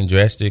anything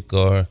drastic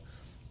or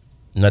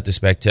nothing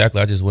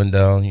spectacular. I just went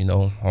down,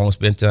 home,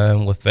 spent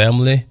time with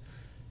family,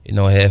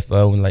 had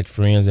fun with like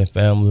friends and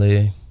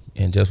family,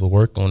 and just would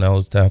work on that.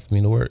 Was time for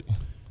me to work.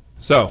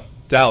 So,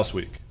 Dallas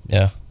week.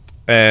 Yeah.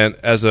 And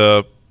as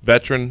a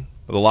veteran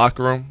of the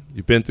locker room,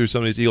 you've been through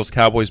some of these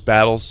Eagles-Cowboys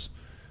battles.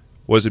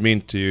 What does it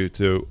mean to you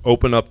to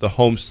open up the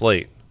home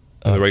slate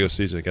in the regular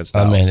season against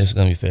Dallas? Oh, man, this is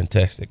going to be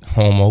fantastic.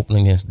 Home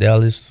opening against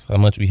Dallas. How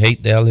much we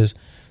hate Dallas.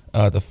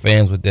 The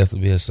fans would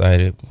definitely be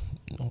excited.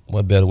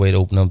 What better way to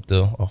open up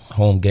the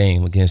home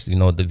game against,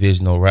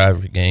 divisional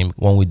rivalry game,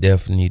 one we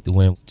definitely need to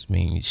win. I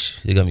mean,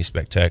 it's going to be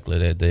spectacular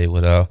that day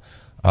with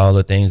all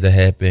the things that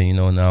happen,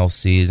 in the off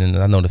season.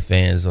 I know the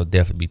fans will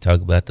definitely be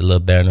talking about the little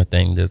banner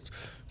thing that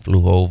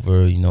flew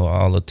over,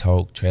 all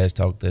the trash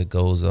talk that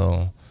goes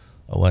on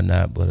or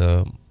whatnot.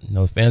 But,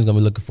 the fans going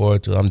to be looking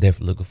forward to it. I'm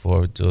definitely looking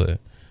forward to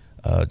it.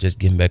 Just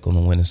getting back on the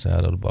winning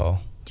side of the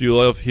ball. Do you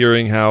love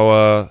hearing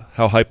how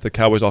hyped the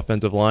Cowboys'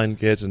 offensive line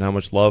gets and how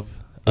much love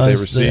they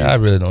receive? I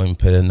really don't even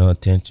pay that no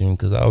attention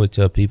because I always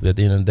tell people at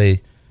the end of the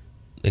day,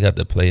 they got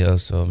to play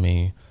us. So, I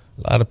mean,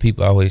 a lot of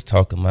people always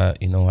talking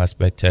about, how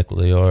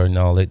spectacular they are and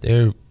all that.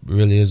 There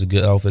really is a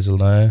good offensive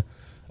line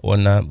or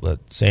not, but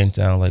at the same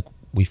time, like,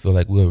 we feel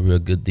like we're a real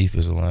good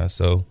defensive line.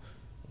 So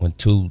when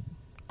two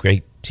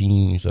great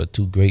teams or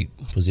two great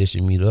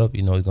positions meet up,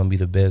 it's going to be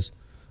the best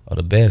of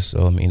the best.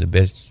 So, I mean, the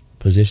best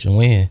position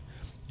win.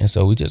 And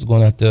so we just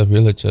going out there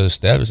really to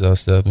establish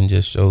ourselves and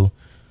just show,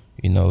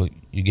 you're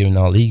giving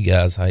all these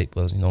guys hype.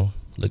 But,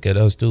 look at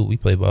us, too. We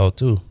play ball,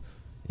 too.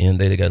 And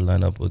they got to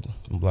line up and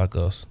block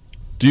us.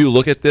 Do you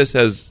look at this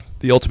as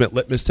the ultimate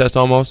litmus test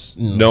almost,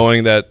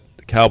 knowing that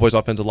the Cowboys'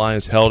 offensive line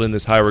is held in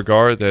this high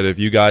regard, that if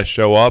you guys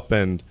show up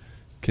and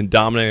can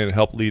dominate and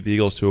help lead the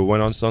Eagles to a win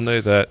on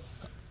Sunday, that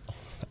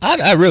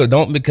I really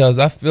don't, because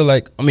I feel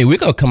like, we're going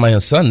to come out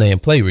on Sunday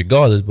and play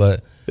regardless,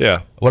 but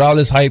yeah, with all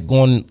this hype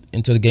going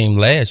into the game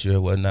last year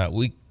or whatnot,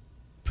 we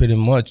pretty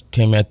much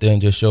came out there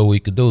and just showed what we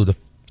could do. The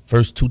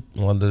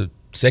the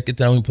second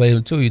time we played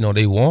them too,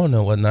 they won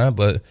or whatnot,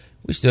 but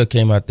we still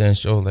came out there and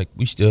showed like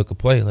we still could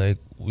play. Like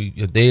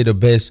if they're the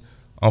best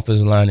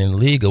offensive line in the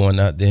league or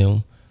whatnot,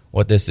 then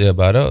what they say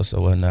about us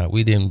or whatnot.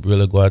 We didn't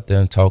really go out there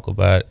and talk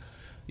about,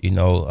 we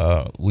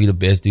the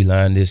best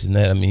D-line, this and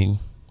that. I mean,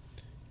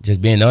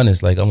 just being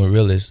honest, like I'm a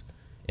realist,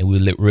 and we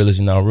realists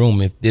in our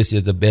room. If this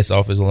is the best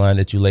offensive line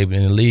that you label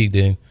in the league,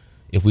 then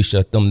if we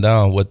shut them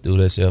down, what do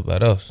they say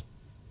about us?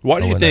 Why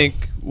do you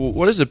think?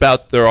 What is it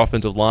about their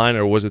offensive line,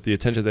 or was it the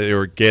attention that they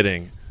were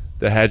getting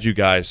that had you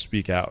guys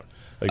speak out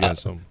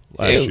against them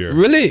last year?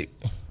 Really,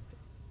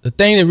 the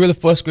thing that really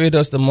frustrated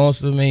us the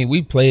most, I mean,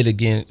 we played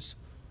against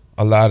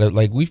a lot of,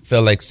 like, we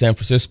felt like San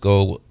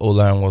Francisco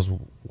O-line was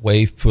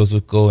way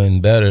physical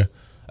and better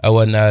and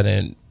whatnot.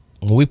 And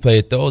when we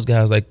played those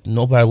guys, like,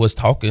 nobody was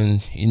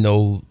talking,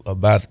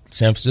 about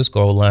San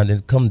Francisco O-line. Then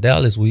come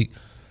Dallas week,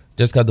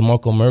 just because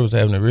DeMarco Murray was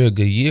having a real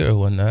good year or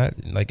whatnot,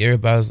 like,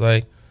 everybody's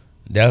like,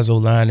 Dallas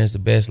O-line is the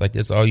best. Like,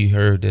 that's all you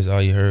heard.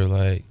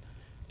 Like,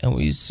 and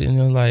we sitting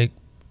there like,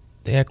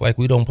 they act like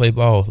we don't play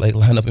ball, like,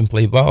 line up and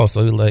play ball.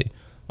 So you're like,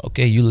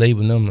 okay, you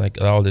label them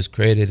like all this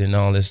credit and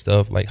all this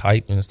stuff, like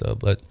hype and stuff,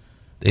 but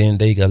then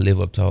they got to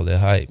live up to all that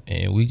hype.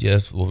 And we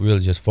just were really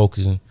just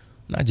focusing,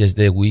 not just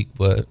that week,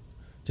 but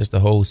just the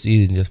whole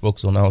season, just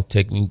focus on our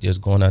technique, just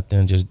going out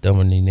there and just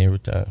dominating every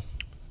time.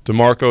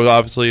 DeMarco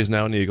obviously is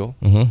now an Eagle.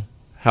 Mm-hmm.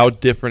 How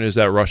different is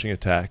that rushing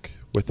attack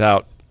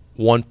without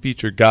one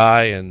featured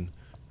guy and,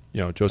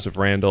 Joseph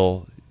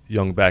Randle,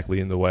 young back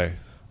leading the way?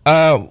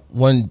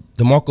 When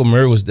DeMarco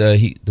Murray was there,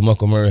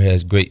 DeMarco Murray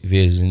has great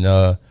vision.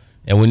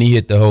 And when he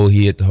hit the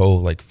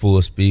hole like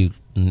full speed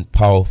and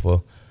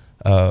powerful.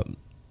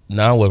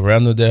 Now with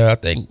Randle there, I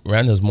think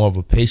Randle's more of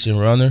a patient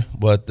runner.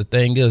 But the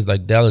thing is,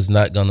 like, Dallas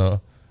not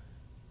gonna,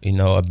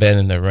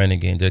 abandon their running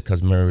game just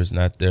because Murray's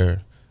not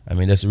there. I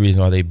mean, that's the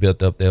reason why they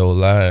built up their whole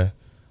line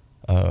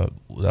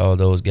with all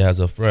those guys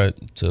up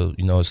front to,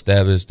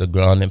 establish the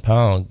ground and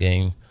pound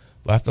game.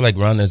 But I feel like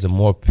Randle's a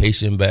more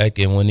patient back,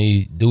 and when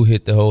he do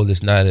hit the hole,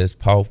 it's not as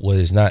powerful. Well,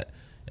 it's not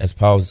as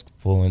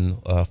powerful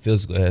and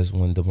physical as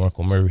when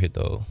DeMarco Murray hit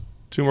the hole.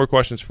 Two more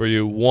questions for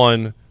you.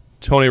 One,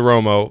 Tony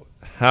Romo,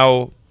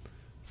 how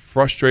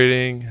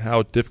frustrating,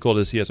 how difficult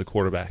is he as a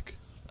quarterback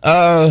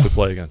to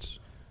play against?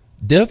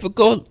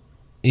 Difficult.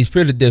 He's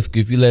pretty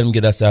difficult if you let him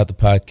get outside the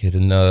pocket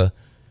and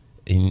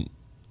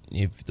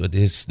if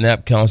his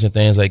snap counts and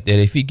things like that.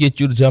 If he gets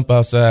you to jump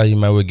outside, you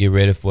might well get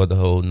ready for the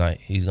whole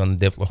night. He's gonna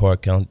definitely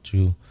hard count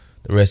you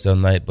the rest of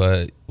the night.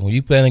 But when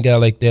you playing a guy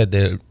like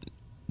that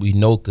we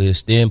know could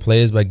extend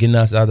plays by getting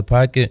outside the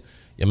pocket,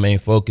 your main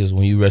focus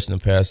when you rushing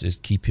the pass is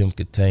keep him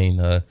contained.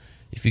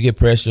 If you get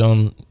pressure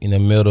on in the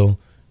middle,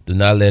 do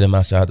not let him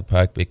outside the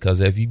pocket, because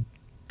if you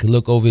could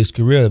look over his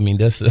career, I mean,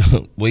 that's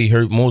where he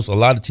hurt a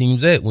lot of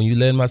teams at, when you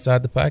let him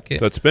outside the pocket.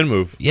 That spin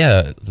move.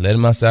 Yeah, let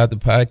him outside the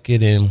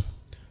pocket, and,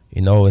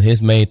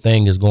 his main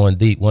thing is going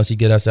deep. Once he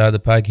get outside the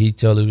pocket, he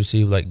tell the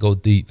receiver, like, go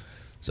deep.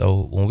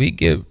 So when we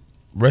get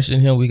rushing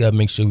him, we got to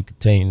make sure we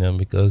contain them,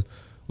 because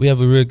we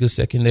have a real good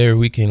secondary.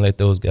 We can't let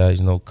those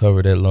guys,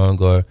 cover that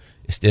long or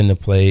extend the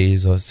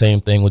plays, or same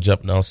thing with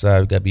jumping outside.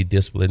 We got to be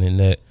disciplined in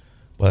that.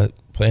 But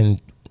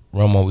playing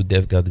Romo, we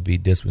definitely got to be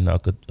disciplined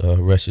now,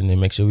 rushing and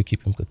make sure we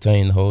keep him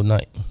contained the whole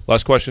night.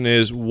 Last question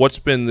is, what's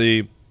been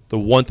the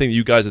one thing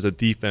you guys as a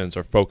defense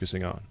are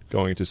focusing on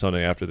going into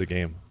Sunday after the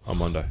game on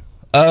Monday?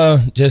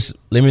 Just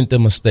limit the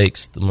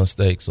mistakes.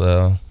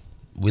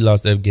 We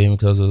lost that game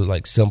because of,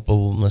 like,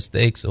 simple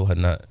mistakes or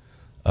whatnot.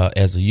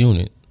 As a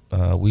unit,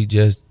 we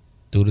just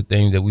do the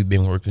things that we've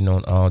been working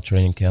on all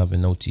training camp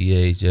and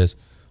OTAs. Just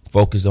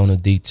focus on the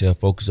detail,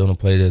 focus on the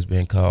play that's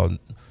been called.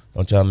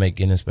 Don't try to make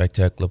any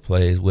spectacular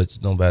plays,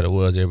 which no matter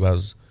what,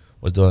 everybody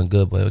was doing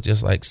good. But it was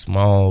just like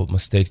small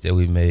mistakes that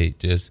we made,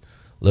 just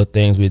little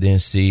things we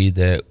didn't see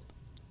that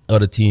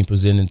other team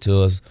presented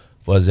to us.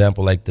 For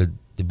example, like the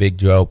big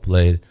draw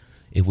play.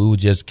 If we would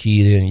just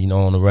keyed in,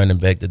 on the running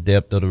back, the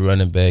depth of the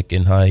running back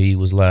and how he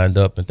was lined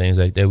up and things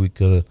like that, we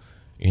could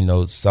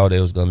have, saw that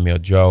it was going to be a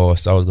draw or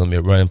saw it was going to be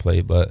a running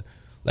play. But,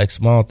 like,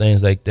 small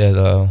things like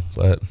that.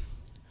 But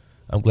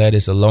I'm glad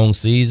it's a long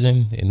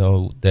season,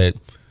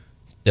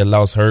 that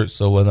loss hurts,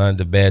 so we're not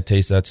the bad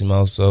taste out your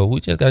mouth. So we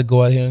just got to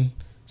go out here and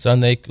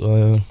Sunday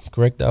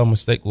correct our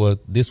mistake. Well,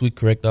 this week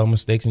correct our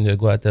mistakes and just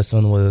go out there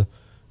Sunday with,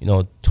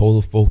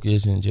 total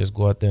focus and just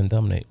go out there and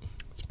dominate.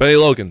 It's Benny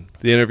Logan,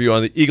 the interview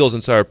on the Eagles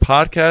Insider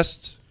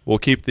podcast. We'll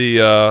keep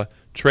the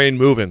train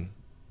moving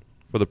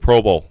for the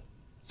Pro Bowl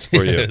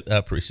for you. I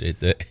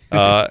appreciate that.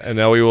 And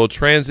now we will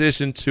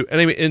transition to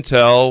Enemy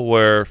Intel,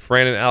 where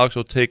Fran and Alex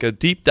will take a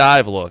deep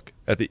dive look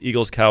at the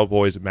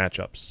Eagles-Cowboys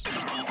matchups.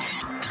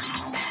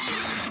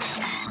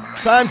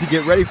 Time to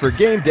get ready for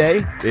game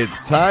day.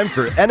 It's time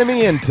for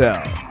Enemy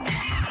Intel.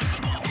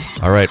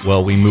 All right,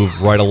 well, we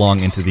move right along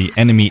into the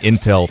Enemy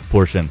Intel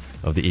portion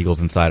of the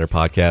Eagles Insider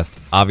podcast.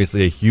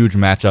 Obviously a huge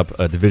matchup,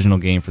 a divisional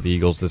game for the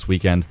Eagles this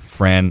weekend.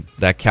 Fran,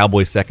 that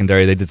Cowboys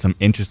secondary, they did some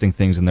interesting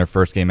things in their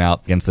first game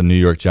out against the New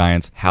York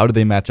Giants. How did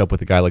they match up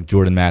with a guy like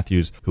Jordan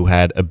Matthews, who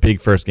had a big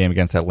first game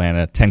against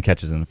Atlanta, 10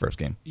 catches in the first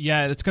game?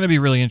 Yeah, it's going to be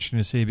really interesting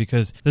to see,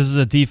 because this is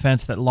a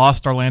defense that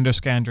lost Orlando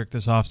Scandrick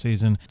this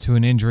offseason to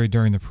an injury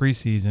during the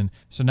preseason.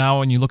 So now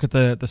when you look at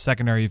the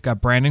secondary, you've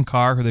got Brandon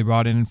Carr, who they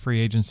brought in free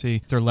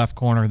agency, their left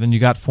corner. Then you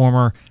got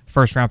former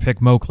first-round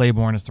pick Mo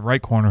Claiborne as the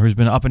right corner, who's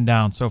been up and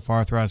down so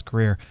far throughout his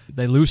career.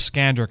 They lose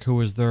Skandrick, who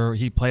was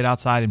he played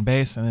outside in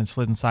base and then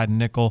slid inside in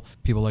nickel.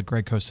 People like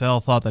Greg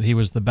Cosell thought that he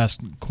was the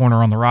best corner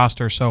on the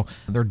roster. So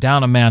they're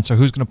down a man. So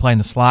who's going to play in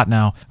the slot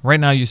now? Right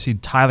now you see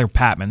Tyler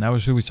Patman. That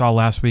was who we saw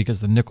last week as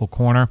the nickel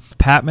corner.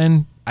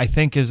 Patman, I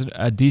think, is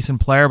a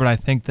decent player, but I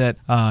think that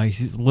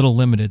he's a little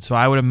limited. So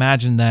I would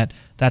imagine that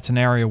that's an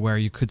area where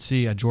you could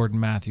see a Jordan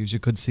Matthews, you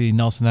could see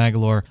Nelson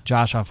Aguilar,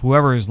 Josh Huff,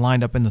 whoever is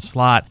lined up in the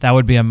slot. That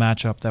would be a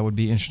matchup that would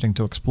be interesting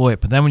to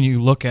exploit. But then when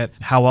you look at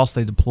how else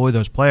they deploy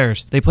those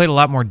players, they played a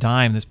lot more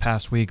dime this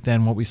past week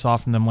than what we saw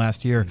from them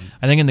last year.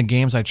 I think in the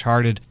games I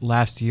charted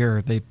last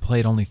year, they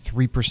played only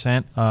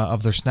 3%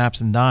 of their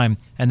snaps in dime,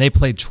 and they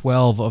played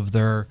 12 of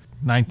their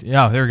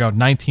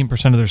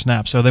 19% of their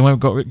snaps. So they went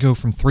go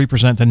from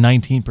 3% to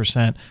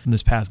 19% in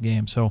this past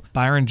game. So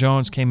Byron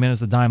Jones came in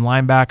as the dime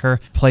linebacker,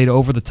 played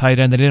over the tight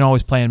end. They didn't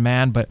always play in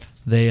man, but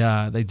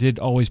they did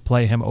always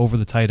play him over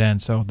the tight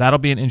end. So that'll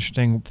be an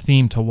interesting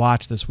theme to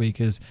watch this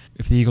week is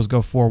if the Eagles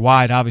go 4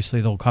 wide,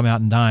 obviously they'll come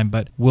out in dime,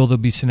 but will there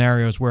be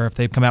scenarios where if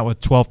they come out with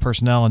 12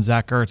 personnel and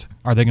Zach Ertz,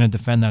 are they going to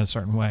defend that a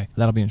certain way?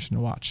 That'll be interesting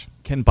to watch.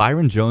 Can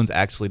Byron Jones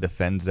actually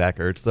defend Zach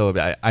Ertz, though?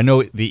 I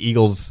know the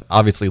Eagles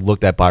obviously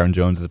looked at Byron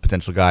Jones as a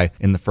potential guy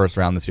in the first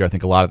round this year. I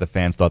think a lot of the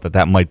fans thought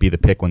that might be the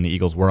pick when the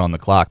Eagles were on the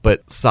clock.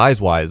 But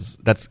size-wise,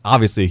 that's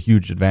obviously a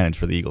huge advantage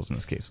for the Eagles in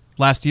this case.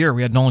 Last year,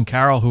 we had Nolan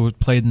Carroll, who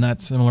played in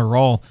that similar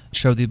role,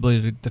 showed the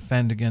ability to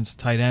defend against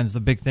tight ends. The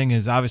big thing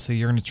is, obviously,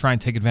 you're going to try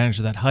and take advantage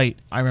of that height.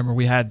 I remember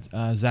we had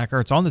Zach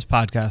Ertz on this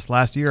podcast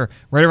last year,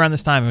 right around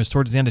this time. It was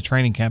towards the end of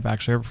training camp,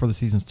 actually, right before the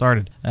season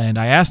started. And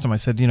I asked him, I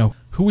said,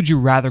 who would you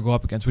rather go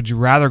up against? Would you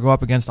rather go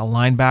up against a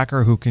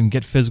linebacker who can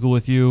get physical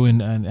with you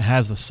and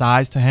has the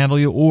size to handle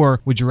you,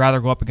 or would you rather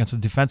go up against a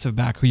defensive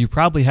back who you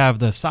probably have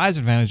the size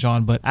advantage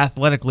on, but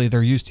athletically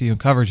they're used to you in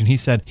coverage? And he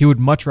said he would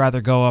much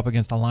rather go up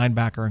against a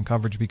linebacker in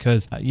coverage because,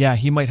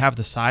 he might have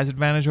the size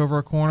advantage over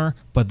a corner,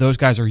 but those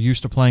guys are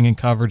used to playing in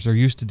coverage. They're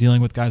used to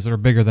dealing with guys that are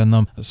bigger than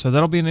them. So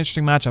that'll be an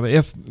interesting matchup.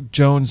 If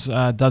Jones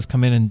does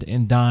come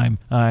in dime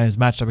and is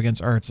matched up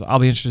against Ertz, I'll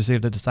be interested to see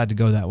if they decide to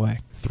go that way.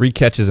 3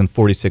 catches and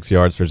 46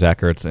 yards for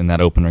Zach Ertz in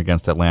that opener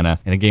against Atlanta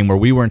in a game where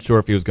we weren't sure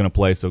if he was going to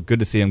play, so good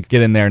to see him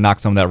get in there, knock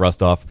some of that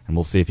rust off, and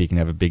we'll see if he can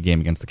have a big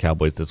game against the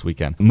Cowboys this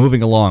weekend.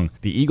 Moving along,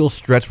 the Eagles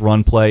stretch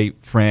run play,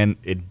 Fran,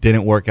 it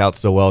didn't work out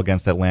so well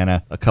against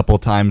Atlanta. A couple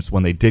of times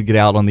when they did get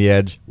out on the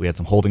edge, we had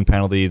some holding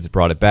penalties,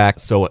 brought it back.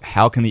 So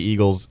how can the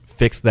Eagles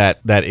fix that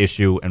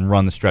issue and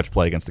run the stretch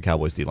play against the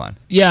Cowboys D-line?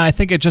 Yeah, I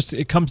think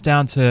it comes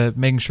down to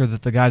making sure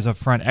that the guys up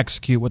front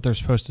execute what they're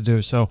supposed to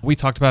do. So we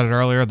talked about it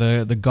earlier.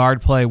 The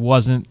guard play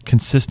wasn't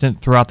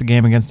consistent throughout the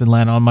game against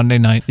Atlanta on Monday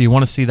night. You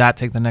want to see that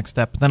take the next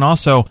step. But then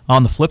also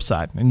on the flip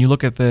side, and you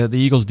look at the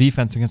Eagles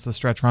defense against the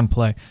stretch run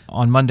play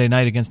on Monday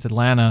night against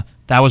Atlanta,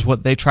 that was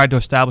what they tried to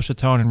establish a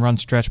tone and run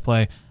stretch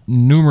play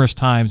numerous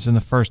times in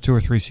the first 2 or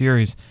 3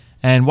 series.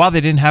 And while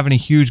they didn't have any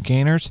huge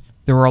gainers,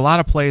 there were a lot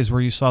of plays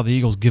where you saw the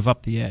Eagles give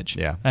up the edge.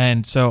 Yeah.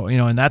 And so,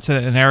 and that's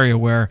an area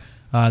where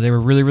they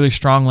were really, really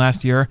strong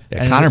last year.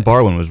 Yeah, Connor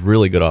Barwin was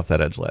really good off that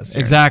edge last year.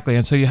 Exactly.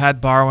 And so you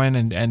had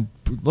Barwin and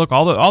look,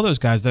 all those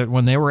guys that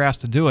when they were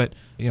asked to do it,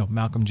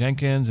 Malcolm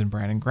Jenkins and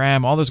Brandon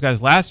Graham, all those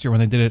guys last year when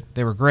they did it,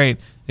 they were great.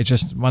 It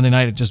just Monday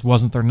night, it just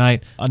wasn't their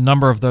night. A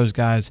number of those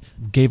guys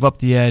gave up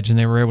the edge and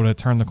they were able to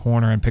turn the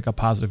corner and pick up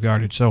positive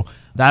yardage. So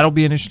that'll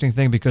be an interesting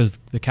thing because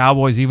the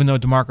Cowboys, even though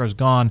DeMarco's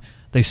gone,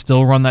 they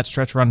still run that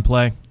stretch run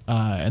play,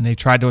 and they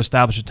tried to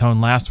establish a tone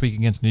last week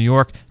against New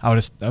York. I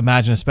would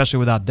imagine, especially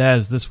without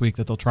Dez this week,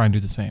 that they'll try and do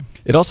the same.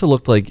 It also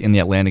looked like in the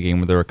Atlanta game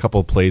where there were a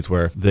couple of plays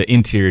where the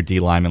interior D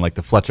linemen, like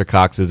the Fletcher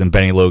Coxes and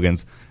Benny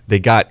Logans, they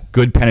got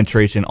good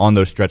penetration on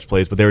those stretch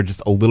plays, but they were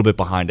just a little bit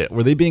behind it.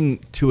 Were they being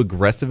too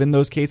aggressive in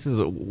those cases?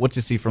 What did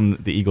you see from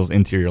the Eagles'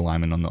 interior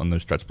linemen on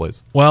those stretch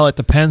plays? Well, it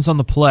depends on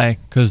the play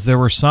because there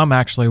were some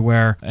actually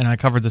where, and I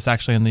covered this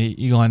actually in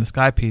the Eagle Eye in the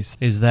Sky piece,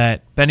 is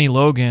that Benny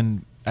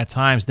Logan, at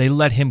times, they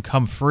let him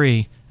come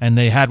free, and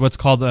they had what's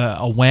called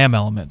a wham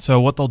element.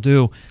 So what they'll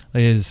do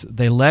is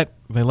they let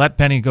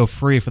Benny go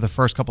free for the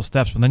first couple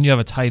steps, but then you have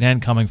a tight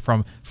end coming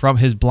from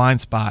his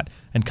blind spot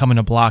and coming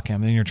to block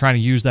him, and you're trying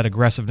to use that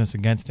aggressiveness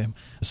against him.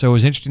 So it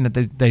was interesting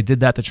that they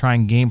did that to try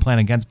and game plan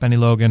against Benny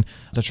Logan,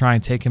 to try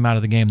and take him out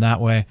of the game that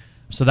way.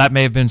 So that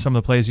may have been some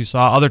of the plays you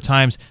saw. Other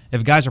times,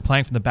 if guys are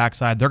playing from the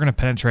backside, they're going to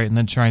penetrate and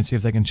then try and see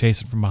if they can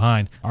chase it from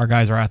behind. Our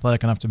guys are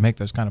athletic enough to make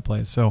those kind of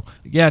plays. So,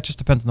 yeah, it just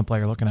depends on the play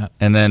you're looking at.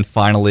 And then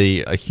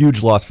finally, a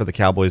huge loss for the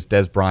Cowboys.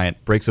 Dez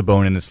Bryant breaks a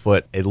bone in his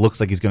foot. It looks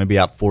like he's going to be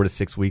out 4 to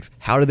 6 weeks.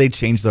 How do they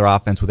change their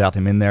offense without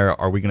him in there?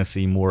 Are we going to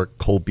see more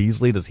Cole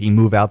Beasley? Does he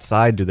move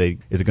outside? Is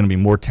it going to be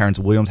more Terrence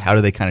Williams? How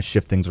do they kind of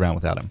shift things around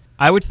without him?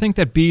 I would think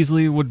that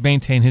Beasley would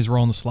maintain his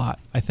role in the slot.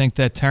 I think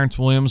that Terrence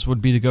Williams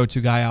would be the go-to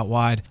guy out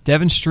wide.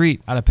 Devin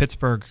Street out of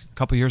Pittsburgh a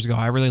couple years ago,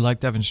 I really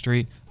liked Devin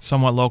Street.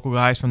 Somewhat local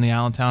guys from the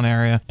Allentown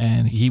area,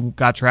 and he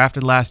got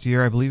drafted last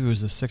year. I believe he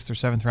was a 6th or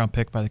 7th round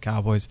pick by the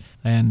Cowboys,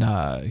 and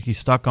he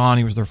stuck on.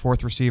 He was their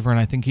 4th receiver, and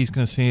I think he's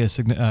going to see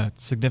a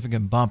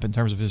significant bump in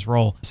terms of his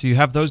role. So you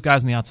have those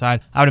guys on the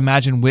outside. I would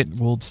imagine Witt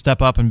will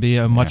step up and be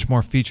a much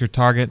more featured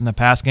target in the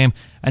pass game.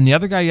 And the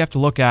other guy you have to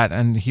look at,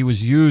 and he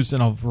was used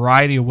in a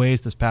variety of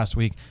ways this past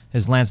week,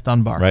 is Lance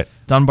Dunbar. Right.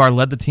 Dunbar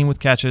led the team with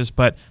catches,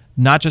 but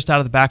not just out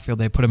of the backfield.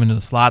 They put him into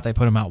the slot. They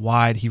put him out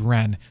wide. He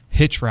ran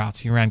hitch routes.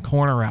 He ran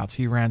corner routes.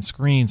 He ran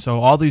screens. So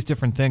all these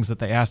different things that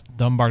they asked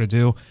Dunbar to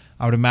do,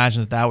 I would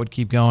imagine that would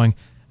keep going.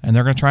 And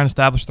they're going to try and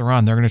establish the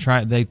run. They're going to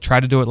try. They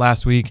tried to do it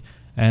last week,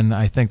 and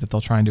I think that they'll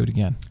try and do it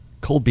again.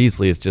 Cole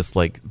Beasley is just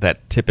like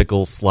that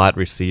typical slot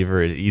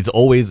receiver. He's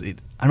always,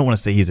 I don't want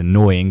to say he's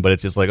annoying, but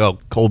it's just like, oh,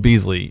 Cole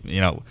Beasley,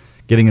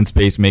 getting in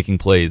space, making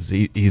plays.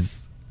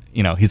 He's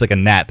like a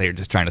gnat that you're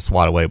just trying to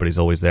swat away, but he's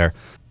always there.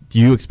 Do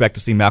you expect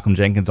to see Malcolm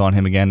Jenkins on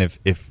him again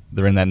if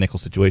they're in that nickel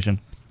situation?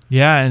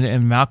 Yeah,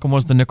 and Malcolm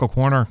was the nickel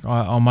corner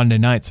on Monday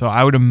night, so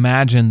I would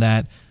imagine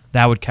that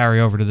would carry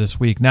over to this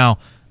week. Now,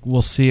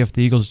 we'll see if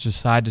the Eagles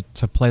decide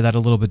to play that a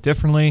little bit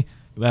differently.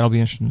 That'll be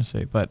interesting to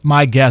see, but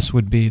my guess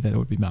would be that it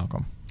would be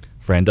Malcolm.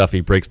 Fran Duffy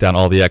breaks down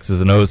all the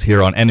X's and O's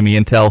here on Enemy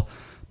Intel,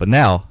 but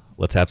now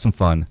let's have some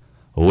fun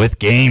with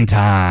Game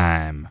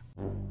Time.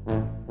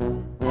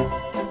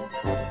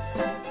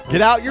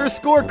 Get out your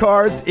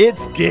scorecards.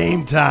 It's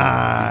game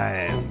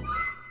time.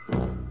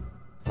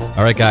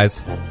 All right,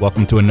 guys,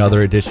 welcome to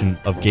another edition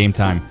of Game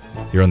Time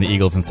here on the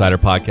Eagles Insider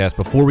Podcast.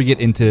 Before we get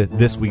into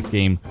this week's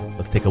game,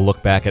 let's take a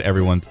look back at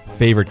everyone's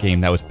favorite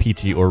game. That was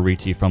Peachy or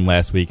Ricci from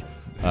last week.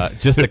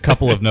 Just a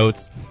couple of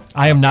notes.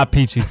 I am not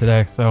peachy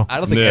today, so I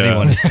don't think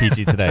anyone is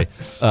peachy today.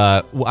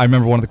 I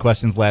remember one of the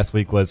questions last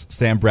week was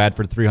Sam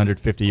Bradford,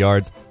 350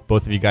 yards.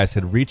 Both of you guys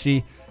said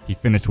Ricci. He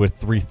finished with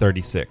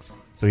 336.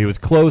 So he was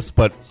close,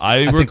 but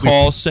I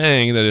recall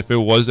saying that if it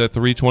was at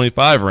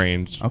 325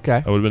 range,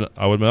 okay, I would have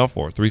been out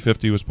for it.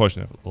 350 was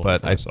pushing it.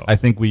 But I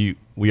think we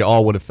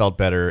all would have felt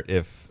better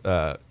if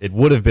it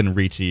would have been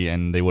Ricci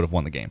and they would have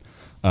won the game.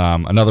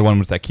 Another one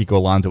was that Kiko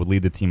Alonso would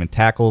lead the team in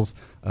tackles.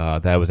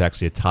 That was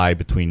actually a tie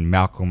between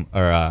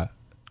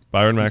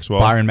Byron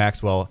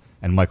Maxwell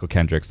and Michael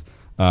Kendricks.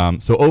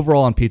 So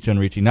overall on Peachy and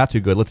Ricci, not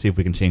too good. Let's see if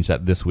we can change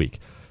that this week.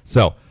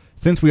 So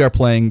since we are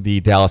playing the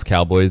Dallas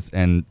Cowboys,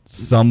 and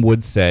some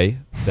would say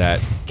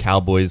that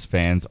Cowboys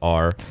fans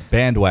are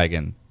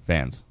bandwagon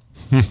fans.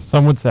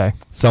 Some would say.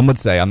 Some would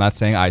say. I'm not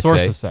saying I say.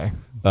 Sources say.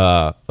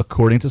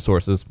 According to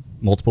sources,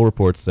 multiple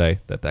reports say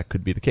that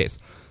could be the case.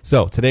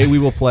 So today we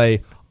will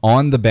play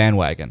on the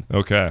bandwagon.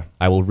 Okay.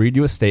 I will read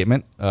you a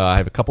statement. I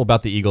have a couple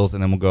about the Eagles,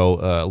 and then we'll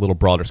go a little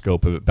broader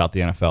scope about the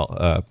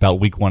NFL,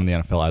 about Week 1 in the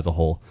NFL as a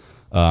whole.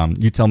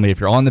 You tell me if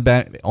you're on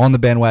the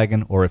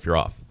bandwagon or if you're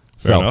off.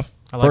 Fair enough.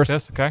 I like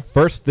this. Okay.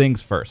 First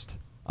things first.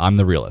 I'm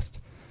the realist.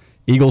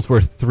 Eagles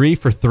were 3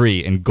 for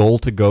 3 in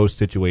goal-to-go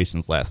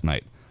situations last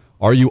night.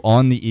 Are you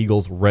on the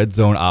Eagles' red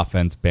zone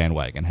offense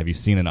bandwagon? Have you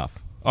seen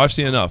enough? I've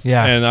seen enough.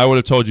 Yeah. And I would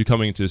have told you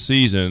coming into the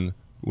season,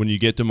 when you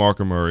get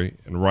DeMarco Murray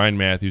and Ryan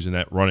Matthews in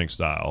that running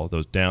style,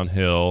 those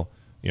downhill,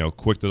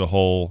 quick to the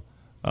hole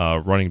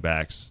running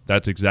backs,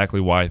 that's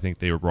exactly why I think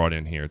they were brought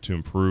in here, to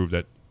improve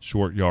that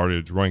short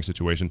yardage running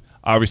situation.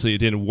 Obviously, it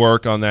didn't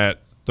work on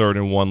that 3rd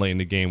and 1 late in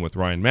the game with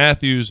Ryan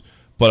Matthews,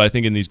 but I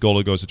think in these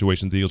goal-to-go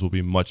situations, the Eagles will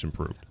be much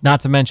improved.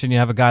 Not to mention you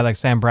have a guy like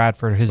Sam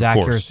Bradford, his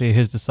accuracy,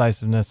 his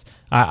decisiveness.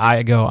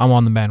 I'm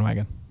on the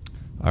bandwagon.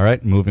 All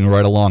right, moving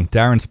right along.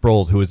 Darren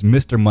Sproles, who is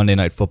Mr. Monday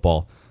Night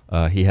Football.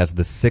 He has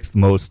the 6th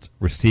most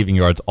receiving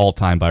yards all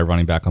time by a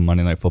running back on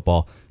Monday Night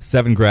Football.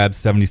 7 grabs,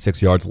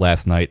 76 yards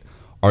last night.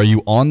 Are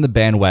you on the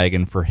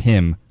bandwagon for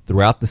him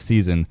throughout the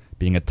season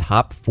being a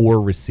top 4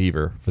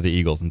 receiver for the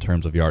Eagles in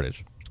terms of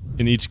yardage?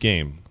 In each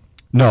game.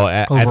 No,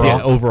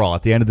 overall,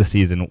 at the end of the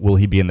season, will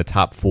he be in the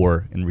top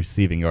 4 in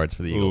receiving yards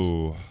for the Eagles?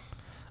 Ooh.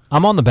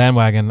 I'm on the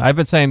bandwagon. I've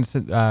been saying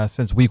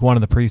since week 1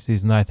 of the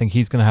preseason that I think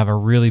he's going to have a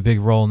really big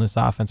role in this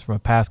offense from a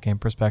pass game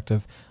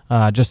perspective.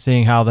 Just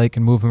seeing how they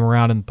can move him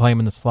around and play him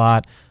in the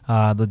slot,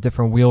 the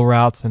different wheel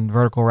routes and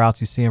vertical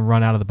routes you see him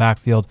run out of the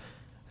backfield.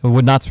 It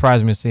would not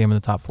surprise me to see him in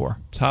the top 4.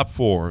 Top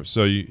 4.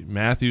 So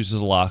Matthews is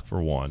a lock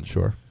for 1.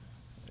 Sure.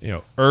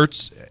 Zach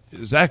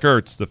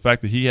Ertz, the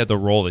fact that he had the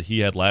role that he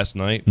had last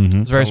night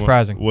It's very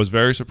surprising. Was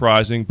very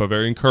surprising, but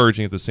very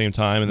encouraging at the same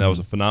time, and that was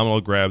a phenomenal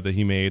grab that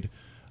he made,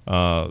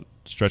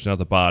 stretching out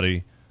the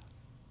body.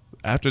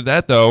 After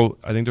that, though,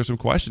 I think there's some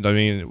questions. I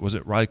mean, was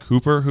it Riley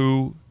Cooper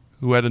who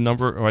had a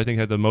number, or I think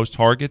had the most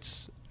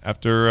targets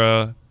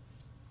after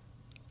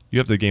you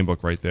have the game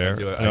book right there.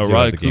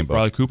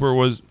 Riley Cooper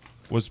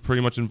was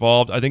pretty much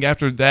involved. I think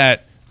after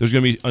that, there's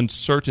going to be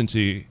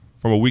uncertainty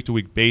from a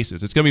week-to-week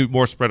basis. It's going to be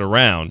more spread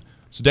around.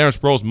 So Darren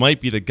Sproles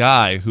might be the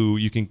guy who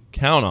you can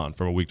count on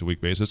from a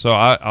week-to-week basis. So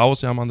I will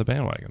say I'm on the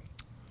bandwagon.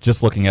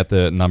 Just looking at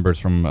the numbers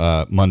from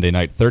Monday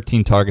night,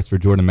 13 targets for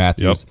Jordan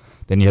Matthews. Yep.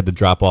 Then you had the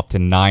drop-off to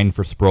 9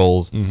 for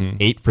Sproles,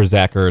 8 for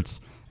Zach Ertz.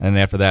 And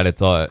then after that,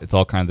 it's all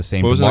kind of the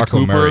same.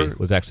 DeMarco Murray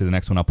was actually the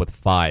next one up with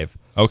 5.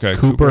 Okay,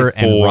 Cooper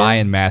and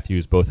Ryan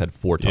Matthews both had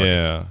 4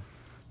 targets. Yeah.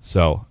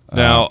 So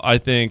now I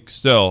think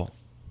still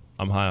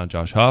I'm high on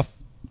Josh Huff.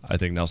 I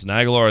think Nelson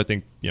Aguilar. I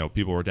think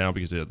people were down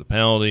because they had the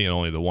penalty and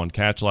only the 1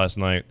 catch last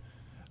night.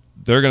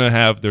 They're going to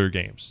have their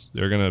games.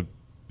 They're going to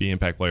be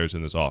impact players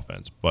in this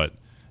offense. But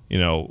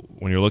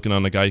when you're looking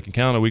on the guy you can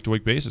count on a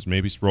week-to-week basis,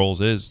 maybe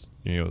Sproles is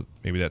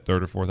maybe that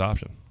 3rd or 4th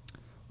option.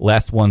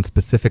 last one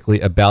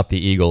specifically about the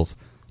Eagles.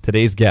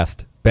 Today's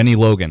guest, Benny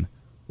Logan,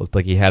 looked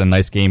like he had a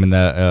nice game in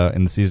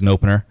the season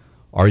opener.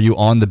 Are you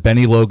on the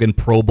Benny Logan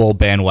Pro Bowl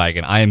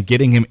bandwagon? I am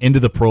getting him into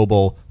the Pro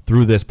Bowl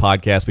through this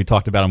podcast. We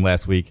talked about him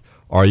last week.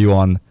 Are you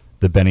on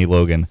the Benny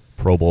Logan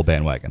Pro Bowl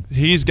bandwagon?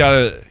 He's got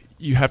to.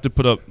 You have to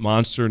put up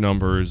monster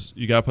numbers.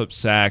 You got to put up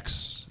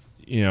sacks.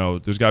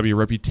 There's got to be a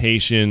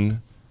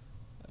reputation.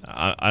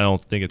 I don't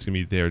think it's going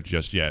to be there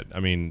just yet. I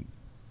mean,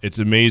 it's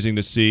amazing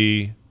to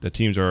see that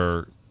teams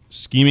are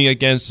scheming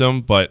against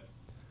him, but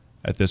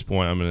at this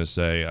point, I'm going to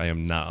say I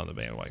am not on the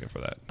bandwagon for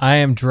that. I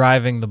am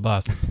driving the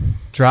bus,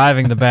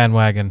 driving the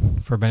bandwagon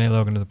for Benny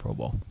Logan to the Pro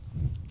Bowl.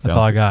 That's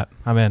all I got.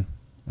 I'm in.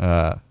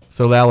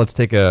 So now let's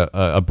take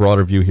a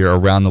broader view here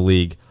around the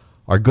league.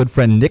 Our good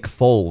friend Nick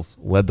Foles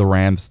led the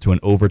Rams to an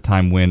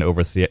overtime win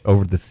over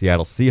the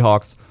Seattle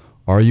Seahawks.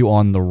 Are you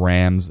on the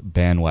Rams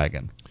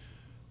bandwagon?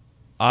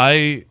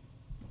 I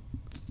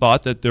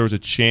thought that there was a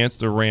chance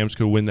the Rams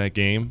could win that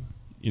game.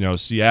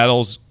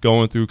 Seattle's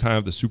going through kind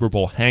of the Super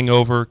Bowl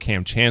hangover.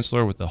 Cam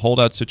Chancellor with the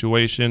holdout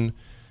situation.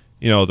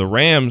 The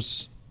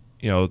Rams,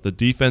 the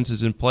defense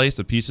is in place.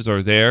 The pieces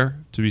are there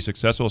to be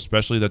successful,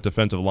 especially that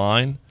defensive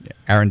line. Yeah,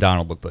 Aaron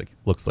Donald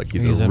looks like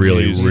he's a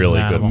really good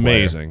player.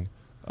 Amazing.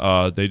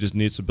 They just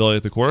need stability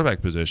at the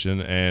quarterback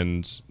position.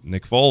 And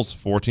Nick Foles,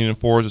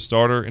 14-4 as a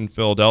starter in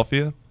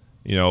Philadelphia.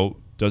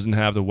 Doesn't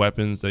have the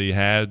weapons that he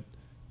had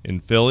in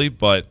Philly,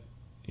 but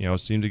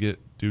seemed to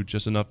do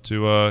just enough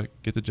to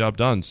get the job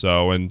done.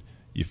 So, and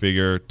you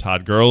figure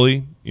Todd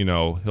Gurley,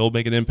 he'll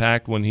make an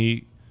impact when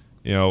he,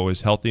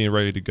 is healthy and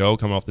ready to go,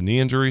 coming off the knee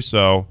injury.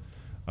 So,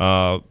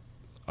 I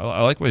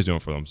like what he's doing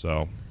for them.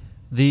 So,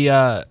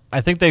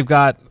 I think they've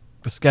got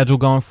the schedule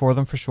going for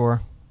them for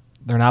sure.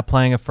 They're not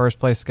playing a first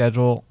place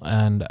schedule,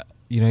 and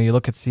you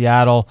look at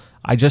Seattle.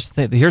 I just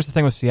think here's the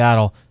thing with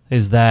Seattle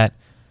is that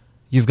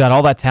you've got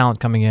all that talent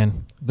coming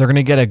in. They're going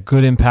to get a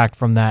good impact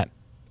from that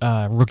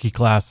rookie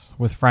class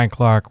with Frank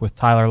Clark, with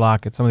Tyler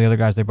Lockett, some of the other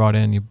guys they brought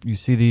in. You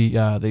see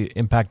the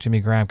impact Jimmy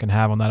Graham can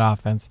have on that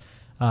offense.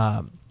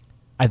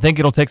 I think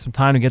it'll take some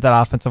time to get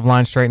that offensive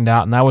line straightened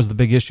out, and that was the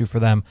big issue for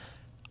them.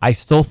 I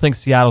still think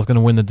Seattle's going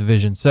to win the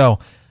division. So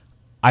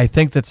I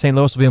think that St.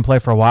 Louis will be in play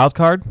for a wild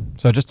card.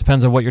 So it just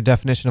depends on what your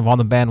definition of on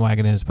the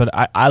bandwagon is. But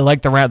I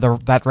like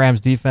that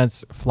Rams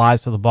defense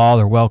flies to the ball.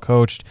 They're well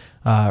coached,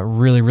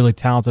 really, really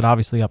talented,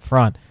 obviously up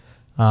front.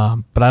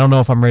 But I don't know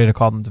if I'm ready to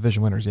call them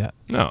division winners yet.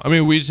 No, I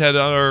mean, we just had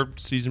our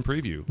season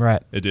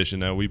preview edition.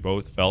 Now we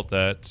both felt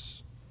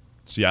that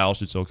Seattle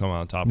should still come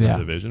on top of the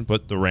division,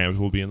 but the Rams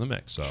will be in the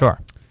mix. So.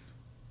 Sure.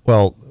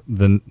 Well,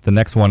 the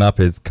next one up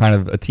is kind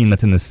of a team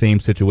that's in the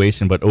same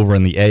situation, but over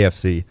in the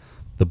AFC,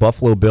 the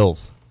Buffalo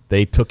Bills.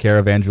 They took care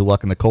of Andrew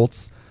Luck and the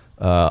Colts.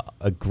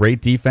 A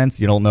great defense.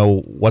 You don't know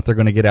what they're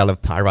going to get out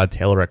of Tyrod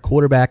Taylor at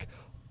quarterback.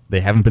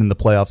 They haven't been in the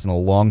playoffs in a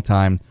long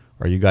time.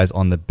 Are you guys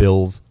on the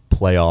Bills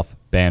playoff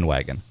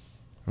bandwagon?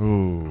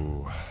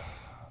 Ooh,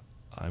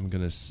 I'm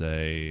going to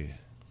say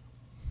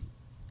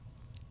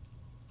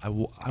I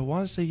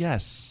want to say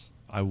yes.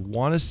 I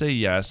want to say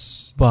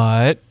yes.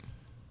 But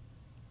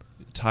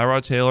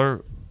Tyrod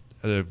Taylor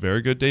had a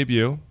very good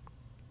debut.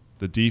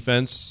 The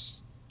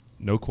defense,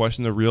 no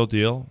question, the real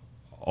deal.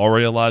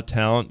 Already a lot of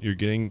talent. You're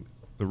getting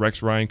the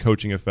Rex Ryan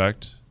coaching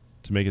effect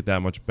to make it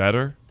that much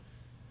better.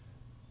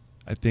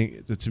 I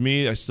think, to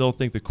me, I still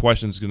think the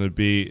question is going to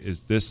be,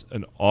 is this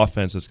an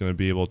offense that's going to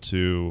be able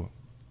to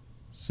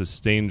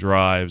sustain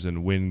drives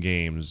and win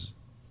games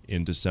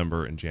in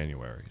December and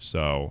January?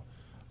 So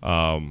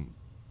I'm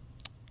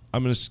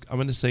going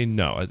to say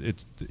no.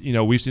 It's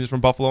we've seen this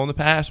from Buffalo in the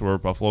past, where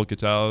Buffalo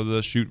gets out of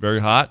the chute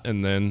very hot,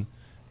 and then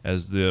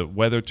as the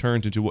weather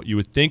turns into what you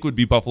would think would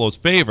be Buffalo's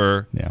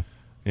favor,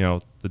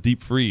 the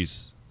deep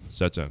freeze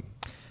sets in.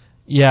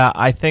 Yeah,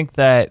 I think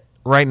that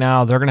right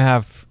now they're going to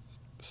have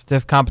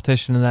stiff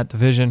competition in that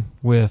division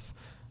with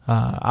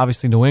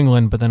obviously New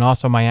England, but then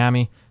also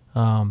Miami.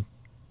 I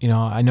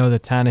know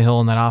that Tannehill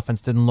and that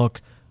offense didn't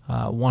look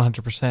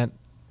 100%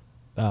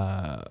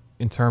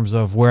 in terms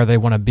of where they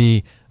want to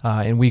be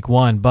in week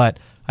one, but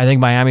I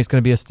think Miami's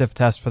going to be a stiff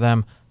test for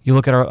them. You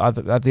look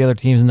at the other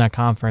teams in that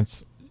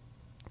conference,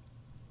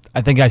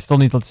 I think I still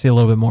need to see a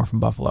little bit more from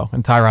Buffalo,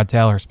 and Tyrod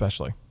Taylor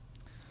especially.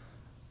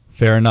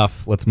 Fair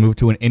enough. Let's move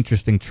to an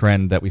interesting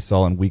trend that we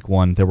saw in week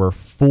one. There were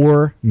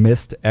 4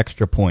 missed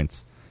extra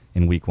points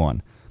in week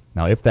one.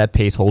 Now, if that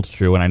pace holds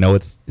true, and I know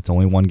it's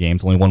only one game,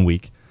 it's only 1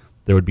 week,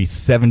 there would be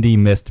 70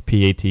 missed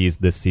PATs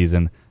this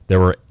season. There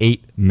were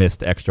 8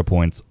 missed extra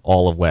points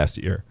all of last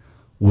year.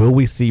 Will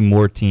we see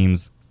more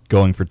teams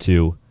going for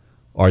 2?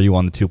 Are you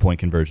on the 2-point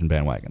conversion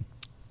bandwagon?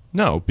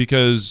 No,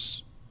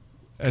 because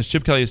as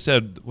Chip Kelly has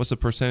said, what's the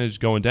percentage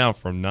going down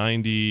from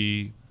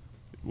 99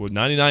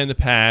 in the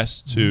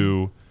past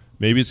to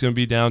maybe it's going to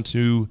be down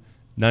to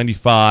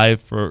 95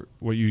 for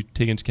what you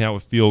take into account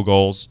with field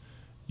goals.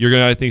 You're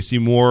going to, I think, see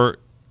more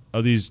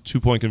of these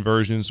 2-point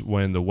conversions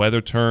when the weather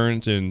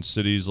turns in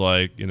cities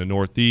like in the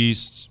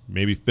Northeast,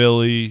 maybe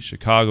Philly,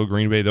 Chicago,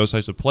 Green Bay, those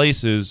types of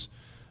places.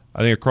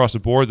 I think across the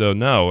board, though,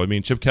 no. I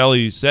mean, Chip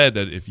Kelly said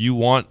that if you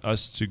want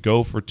us to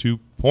go for 2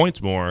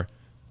 points more,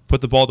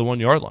 put the ball at the 1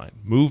 yard line.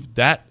 Move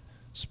that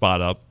spot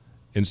up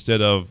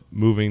instead of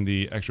moving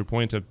the extra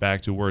point attempt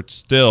back to where it's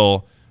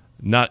still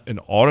not an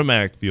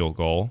automatic field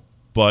goal,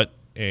 but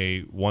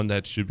one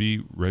that should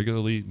be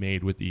regularly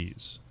made with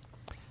ease.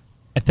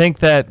 I think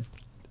that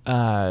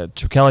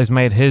Chip Kelly's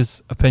made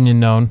his opinion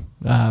known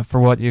for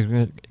what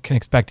you can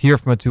expect here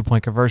from a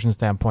 2-point conversion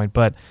standpoint.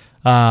 But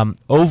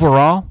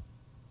overall,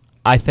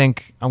 I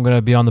think I'm going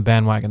to be on the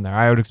bandwagon there.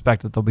 I would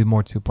expect that there'll be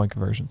more 2-point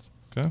conversions.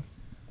 Okay.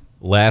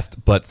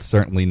 Last but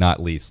certainly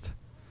not least,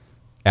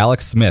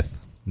 Alex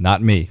Smith,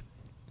 not me,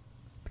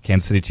 the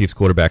Kansas City Chiefs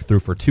quarterback, threw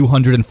for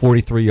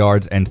 243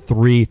 yards and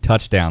 3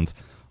 touchdowns.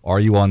 Are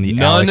you on the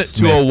None Alex to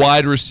Smith? a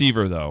wide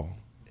receiver, though.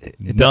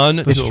 None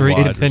to a streak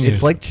wide continues. receiver.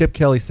 It's like Chip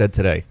Kelly said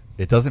today.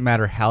 It doesn't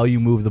matter how you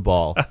move the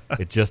ball.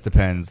 It just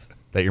depends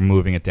that you're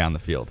moving it down the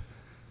field.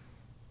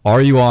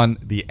 Are you on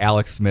the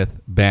Alex Smith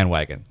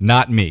bandwagon?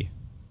 Not me,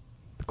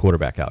 the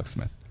quarterback Alex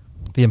Smith.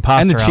 The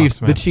imposter And the Alex Chiefs,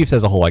 Smith. the Chiefs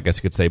as a whole, I guess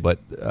you could say, but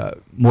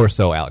more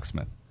so Alex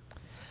Smith.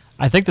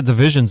 I think the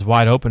division's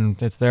wide open.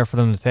 It's there for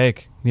them to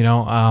take.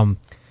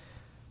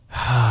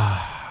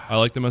 I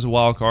like them as a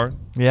wild card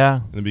Yeah.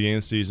 in the beginning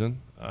of the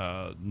season.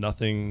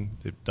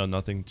 They've done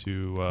nothing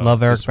to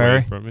Love Eric dissuade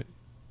Berry. from it.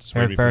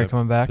 dissuade Eric me from Berry that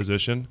coming back.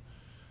 position.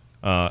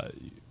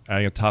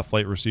 Adding a top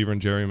flight receiver in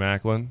Jerry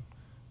Maclin.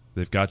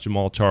 They've got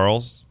Jamal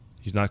Charles.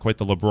 He's not quite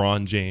the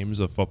LeBron James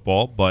of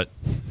football, but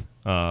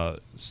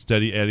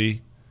steady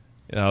Eddie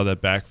out of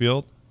that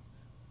backfield.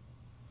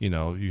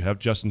 You have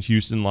Justin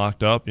Houston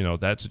locked up.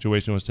 That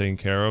situation was taken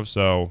care of.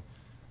 So,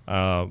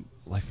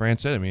 like Fran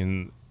said,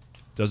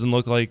 doesn't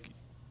look like,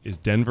 is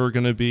Denver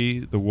going to be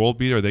the world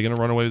beater? Are they going to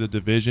run away with the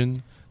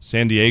division?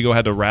 San Diego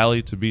had to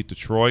rally to beat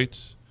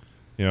Detroit.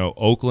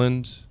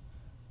 Oakland,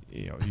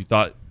 you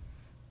thought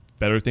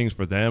better things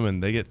for them,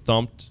 and they get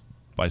thumped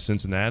by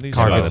Cincinnati.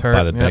 Carr So, gets hurt.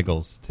 By the Yep.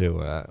 Bengals, too.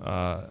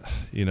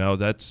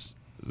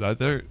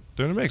 they're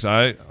in the mix.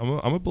 I'm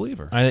a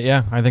believer.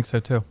 I think so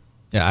too.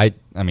 Yeah,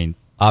 I mean,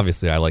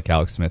 obviously I like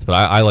Alex Smith, but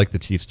I like the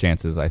Chiefs'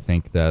 chances. I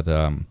think that,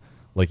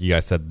 like you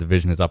guys said, the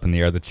division is up in the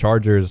air. The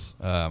Chargers,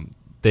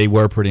 they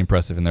were pretty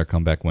impressive in their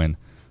comeback win.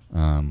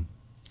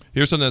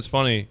 Here's something that's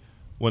funny.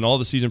 When all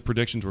the season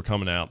predictions were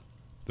coming out,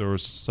 there were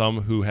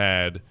some who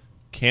had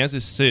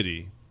Kansas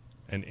City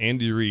and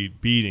Andy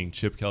Reid beating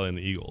Chip Kelly and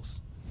the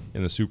Eagles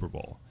in the Super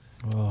Bowl.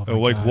 Oh, And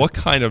my God. what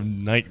kind of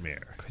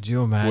nightmare Could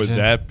you imagine? would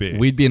that be?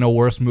 We'd be in a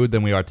worse mood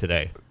than we are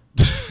today.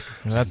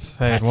 That's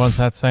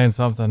saying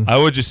something. I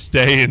would just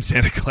stay in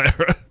Santa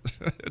Clara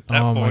at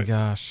that Oh point. my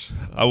gosh.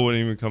 I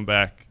wouldn't even come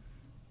back.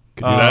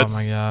 Oh That's-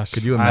 my gosh.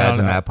 Could you I don't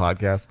imagine know. that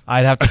podcast?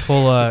 I'd have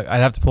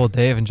to pull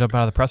Dave and jump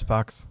out of the press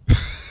box.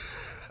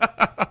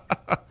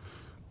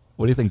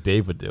 What do you think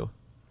Dave would do?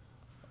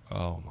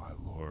 Oh my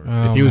lord.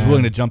 If he was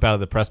willing to jump out of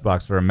the press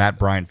box for a Matt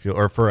Bryant field,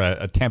 or for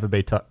a Tampa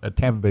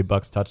Bay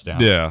Bucks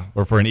touchdown, Yeah.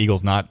 or for an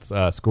Eagles not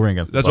scoring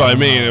against. That's the what I Bucs.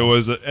 mean. It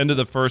was the end of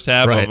the first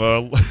half Right.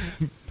 of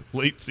a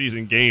late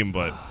season game,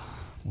 but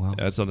Well,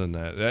 that's something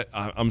that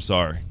I'm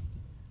sorry.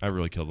 I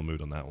really killed the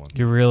mood on that one.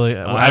 You really?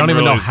 I I'm don't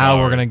even know really how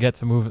we're sorry. gonna get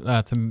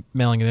to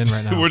mailing it in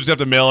right now. We'll just have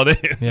to mail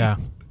it in. Yeah.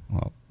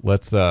 well,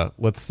 let's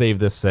save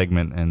this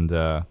segment,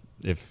 and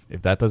if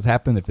that does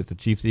happen, if it's a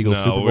Chiefs Eagles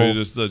Super No, Bowl, we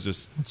just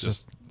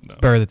no.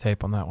 Bury the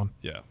tape on that one.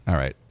 Yeah. all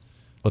right,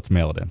 let's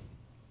mail it in.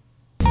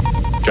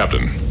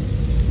 Captain,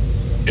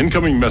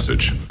 incoming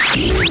message.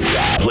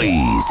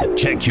 Please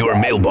check your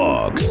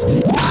mailbox.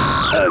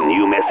 A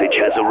new message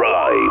has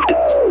arrived.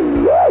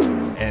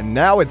 And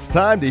now it's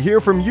time to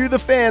hear from you, the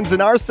fans, in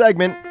our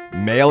segment,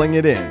 Mailing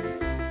It In.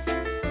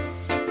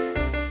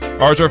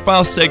 All right, it's our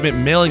final segment,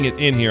 mailing it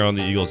in here on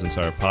the Eagles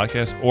Insider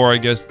Podcast, or I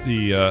guess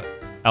the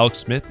Alex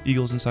Smith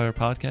Eagles Insider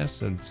Podcast,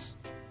 since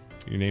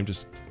your name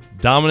just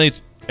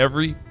dominates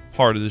every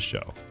part of the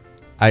show.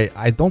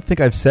 I don't think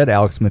I've said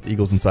Alex Smith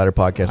Eagles Insider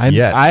Podcast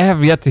yet. I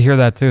have yet to hear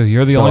that too.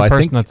 You're the So only I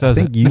person think, that says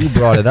I think it. you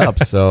brought it up.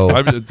 So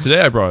Today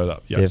I brought it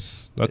up.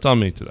 Yes, that's on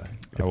me today.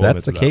 I if will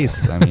that's the admit to that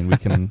case, I mean, we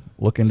can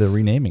look into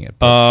renaming it.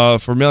 But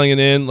For mailing it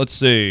in, let's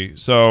see.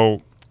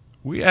 So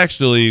we're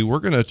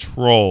going to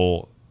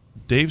troll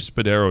Dave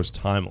Spadero's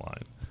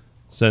timeline,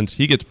 since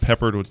he gets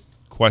peppered with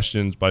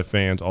questions by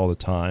fans all the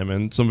time,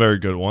 and some very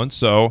good ones.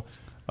 So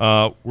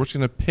we're just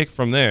going to pick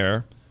from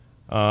there.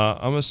 I'm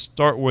going to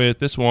start with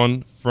this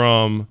one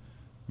from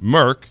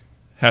Merck,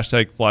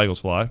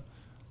 #FlyEaglesFly.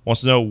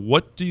 Wants to know,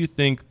 what do you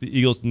think the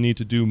Eagles need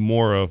to do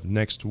more of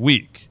next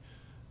week?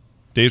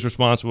 Dave's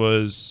response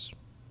was,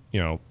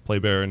 play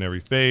better in every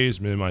phase,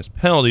 minimize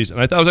penalties. And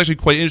I thought it was actually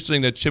quite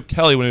interesting that Chip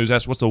Kelly, when he was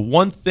asked what's the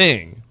one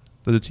thing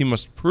that the team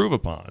must improve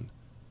upon,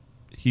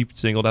 he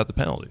singled out the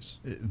penalties.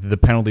 the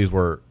penalties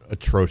were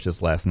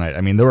atrocious last night.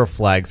 I mean, there were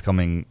flags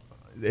coming.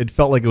 It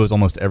felt like it was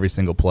almost every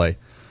single play.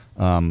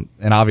 And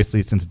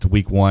obviously, since it's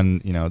week one,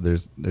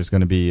 there's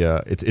going to be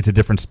it's a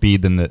different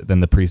speed than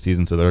the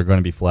preseason, so there are going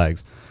to be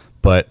flags.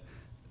 But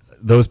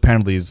those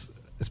penalties,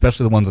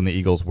 especially the ones on the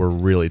Eagles, were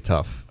really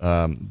tough.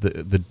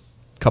 The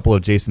couple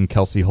of Jason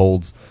Kelce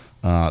holds,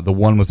 the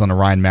one was on a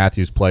Ryan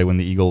Matthews play when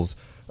the Eagles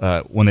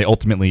when they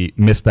ultimately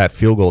missed that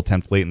field goal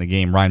attempt late in the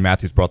game, Ryan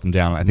Matthews brought them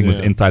down. I think it was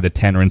Yeah. inside the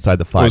 10 or inside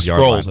the It was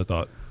 5-yard line. Sproles, I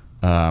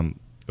thought.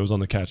 It was on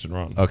the catch and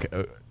run.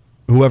 Okay,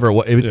 whoever it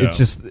was, Yeah. it's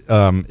just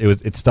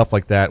it's stuff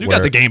like that. You where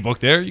got the game book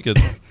there. You could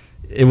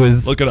It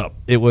was look it up.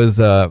 It was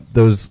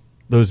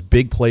those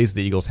big plays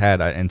the Eagles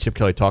had, and Chip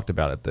Kelly talked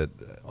about it. That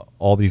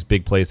all these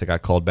big plays that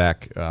got called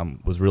back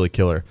was really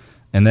killer.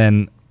 And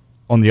then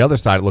on the other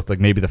side, it looked like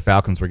maybe the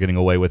Falcons were getting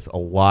away with a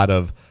lot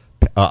of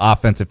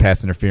offensive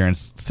pass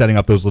interference, setting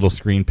up those little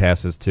screen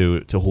passes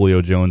to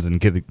Julio Jones and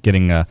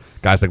getting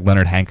guys like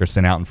Leonard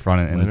Hankerson out in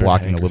front and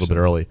blocking a little bit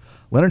early.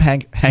 Leonard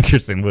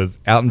Hankerson was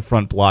out in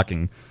front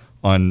blocking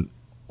on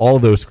all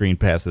those screen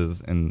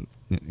passes, and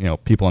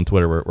people on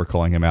Twitter were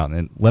calling him out.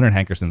 And Leonard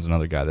Hankerson's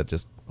another guy that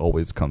just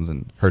always comes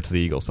and hurts the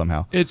Eagles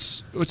somehow.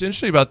 What's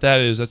interesting about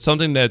that is that's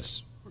something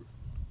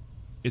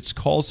it's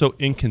called so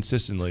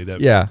inconsistently that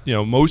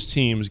most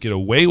teams get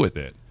away with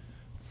it.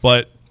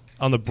 But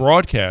on the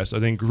broadcast, I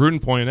think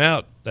Gruden pointed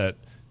out that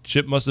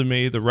Chip must have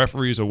made the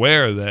referees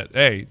aware that,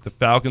 hey, the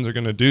Falcons are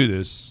going to do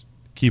this.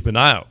 Keep an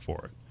eye out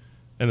for it.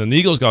 And the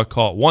Eagles got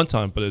caught one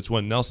time, but it's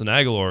when Nelson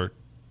Aguilar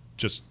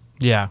just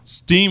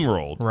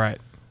steamrolled. Right.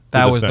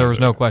 There was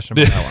no question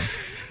about that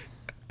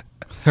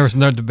one. There was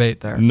no debate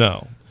there.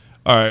 No.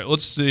 All right,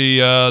 let's see.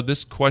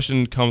 This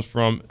question comes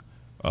from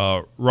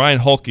Ryan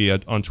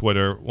Hulke on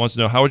Twitter. Wants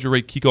to know, how would you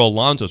rate Kiko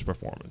Alonso's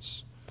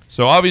performance?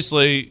 So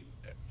obviously,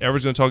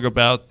 everyone's going to talk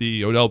about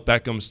the Odell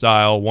Beckham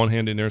style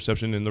one-handed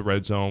interception in the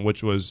red zone,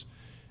 which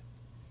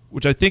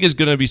I think is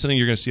going to be something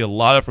you're going to see a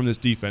lot of from this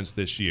defense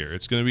this year.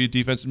 It's going to be a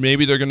defense,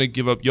 maybe they're going to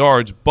give up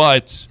yards,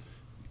 but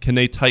can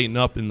they tighten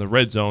up in the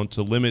red zone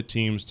to limit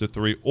teams to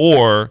 3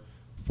 or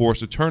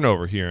force a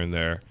turnover here and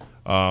there?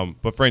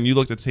 But, Fran, you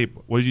looked at tape.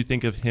 What did you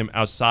think of him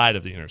outside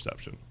of the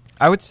interception?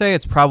 I would say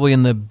it's probably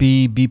in the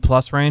B+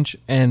 range,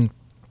 and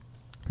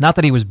not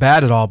that he was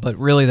bad at all, but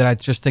really that I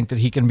just think that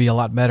he can be a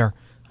lot better.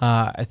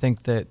 I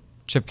think that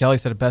Chip Kelly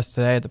said it best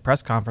today at the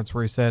press conference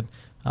where he said,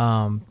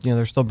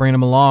 they're still bringing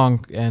him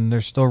along, and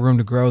there's still room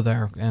to grow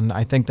there. And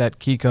I think that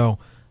Kiko,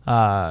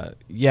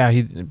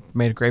 he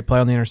made a great play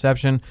on the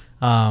interception,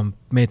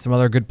 made some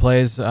other good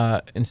plays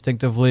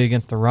instinctively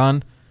against the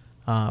run,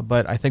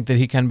 but I think that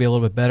he can be a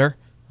little bit better,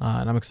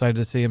 and I'm excited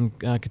to see him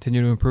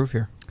continue to improve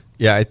here.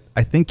 Yeah,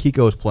 I think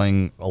Kiko is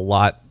playing a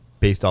lot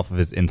based off of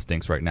his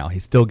instincts right now.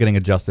 He's still getting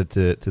adjusted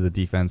to the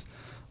defense,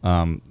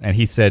 and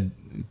he said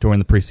during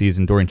the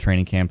preseason, during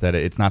training camp, that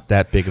it's not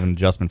that big of an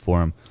adjustment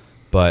for him.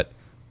 But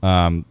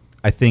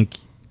I think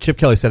Chip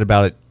Kelly said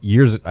about it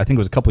I think it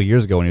was a couple of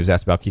years ago when he was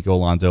asked about Kiko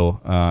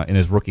Alonso in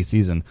his rookie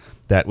season,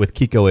 that with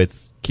Kiko,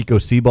 it's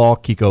Kiko see ball,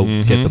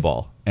 Kiko get the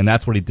ball. And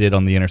that's what he did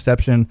on the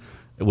interception,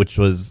 which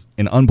was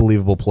an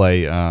unbelievable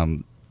play.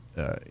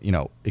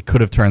 It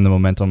could have turned the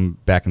momentum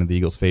back into the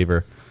Eagles'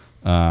 favor.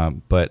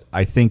 But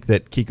I think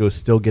that Kiko's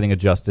still getting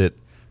adjusted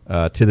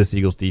to this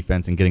Eagles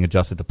defense and getting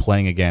adjusted to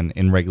playing again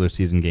in regular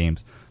season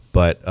games.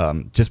 But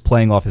just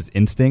playing off his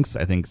instincts,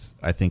 I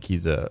think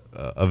he's a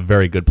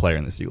very good player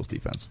in this Eagles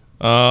defense.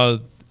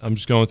 I'm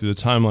just going through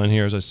the timeline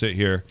here as I sit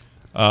here.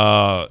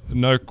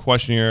 Another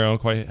question here. I don't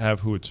quite have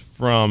who it's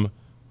from.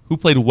 Who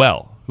played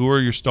well? Who are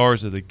your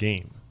stars of the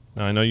game?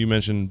 Now, I know you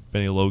mentioned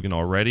Benny Logan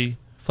already.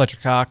 Fletcher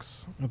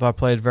Cox, I thought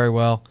played very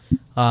well.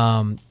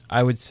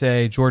 I would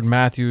say Jordan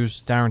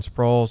Matthews, Darren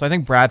Sproles. I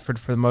think Bradford,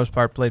 for the most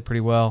part, played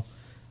pretty well.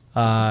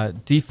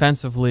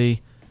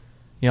 Defensively,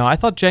 I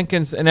thought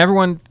Jenkins and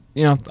everyone,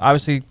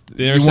 obviously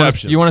the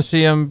interceptions. You want to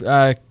see him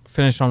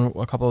finish on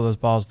a couple of those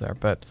balls there.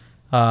 But,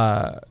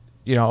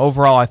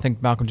 overall, I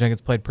think Malcolm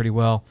Jenkins played pretty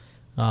well.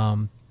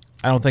 I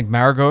don't think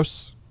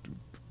Maragos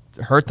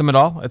hurt them at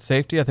all at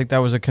safety. I think that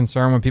was a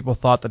concern when people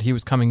thought that he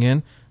was coming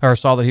in or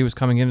saw that he was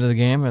coming into the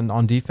game and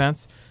on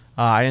defense.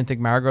 I didn't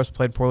think Maragos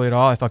played poorly at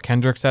all. I thought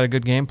Kendricks had a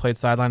good game, played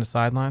sideline to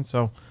sideline.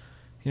 So,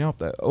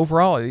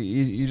 overall,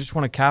 you just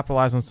want to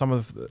capitalize on some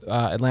of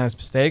Atlanta's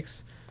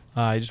mistakes.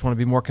 You just want to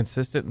be more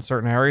consistent in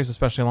certain areas,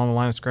 especially along the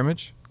line of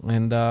scrimmage,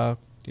 and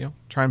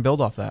try and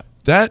build off that.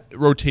 That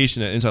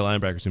rotation at inside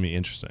linebacker is going to be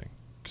interesting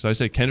because I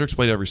said Kendricks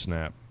played every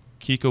snap.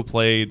 Kiko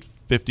played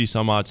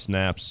 50-some-odd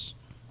snaps.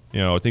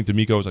 I think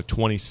D'Amico was like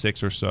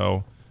 26 or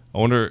so. I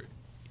wonder,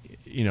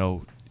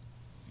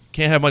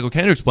 can't have Michael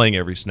Kendricks playing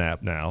every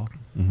snap now.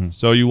 Mm-hmm.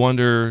 So you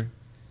wonder,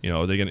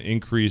 are they going to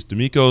increase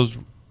D'Amico's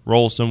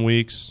role some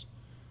weeks?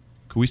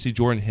 Could we see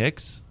Jordan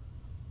Hicks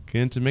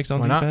get into mix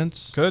on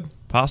defense? Could.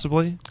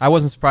 Possibly. I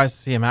wasn't surprised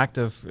to see him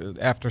active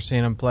after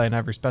seeing him play in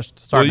every special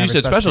Well, you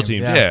said special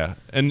teams, yeah.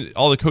 And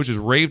all the coaches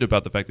raved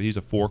about the fact that he's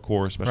a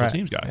 4-core special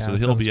teams guy, so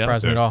he'll be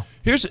out there. Me at all.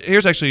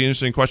 Here's actually an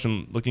interesting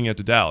question looking at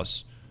the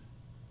Dallas.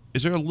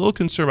 Is there a little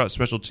concern about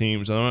special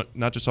teams? I'm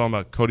not just talking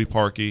about Cody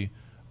Parkey,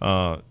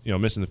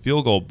 missing the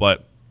field goal,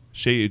 but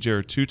Shea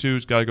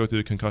Jarrett-Tutu's got to go through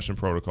the concussion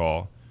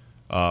protocol.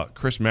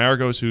 Chris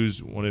Maragos,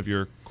 who's one of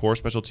your core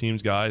special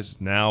teams guys,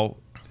 now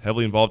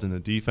heavily involved in the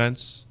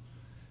defense.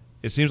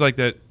 It seems like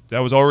that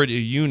was already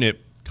a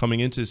unit coming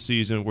into the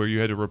season where you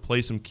had to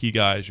replace some key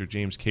guys, your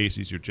James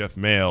Casey's, your Jeff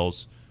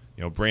Mayles,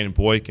 Brandon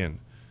Boykin.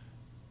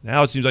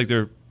 Now it seems like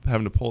they're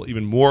having to pull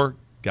even more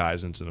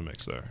guys into the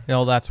mix there. You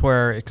know, that's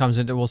where it comes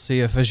into. We'll see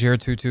if Ajir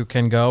Tutu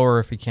can go or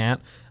if he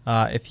can't.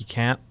 If he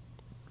can't,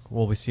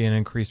 will we see an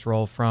increased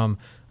role from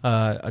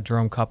a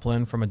Jerome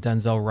Copeland, from a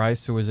Denzel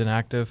Rice who was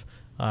inactive?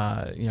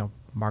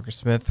 Marcus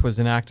Smith was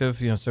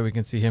inactive. So we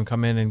can see him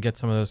come in and get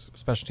some of those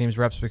special teams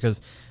reps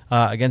because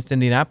against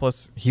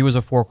Indianapolis, he was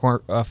a four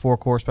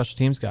core special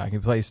teams guy.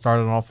 He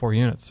started on all 4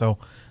 units. So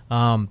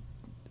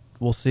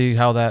we'll see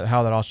how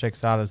that all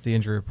shakes out as the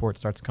injury report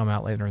starts to come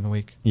out later in the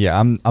week. Yeah,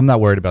 I'm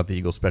not worried about the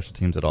Eagles special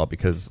teams at all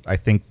because I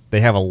think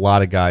they have a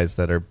lot of guys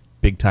that are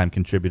big time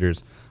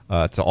contributors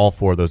to all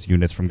 4 of those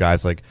units, from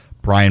guys like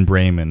Brian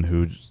Brayman,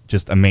 who's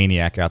just a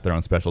maniac out there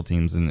on special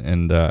teams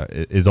and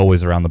is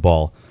always around the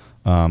ball.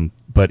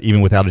 But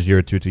even without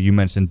Ajir Tutu, you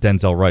mentioned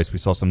Denzel Rice. We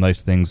saw some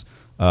nice things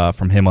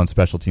from him on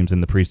special teams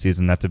in the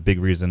preseason. That's a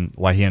big reason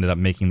why he ended up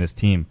making this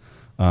team.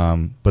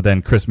 But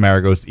then Chris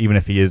Maragos, even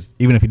if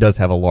he does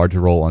have a larger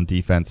role on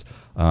defense,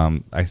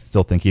 I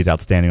still think he's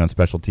outstanding on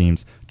special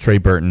teams. Trey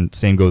Burton,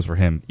 same goes for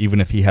him.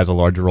 Even if he has a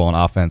larger role on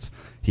offense,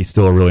 he's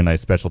still a really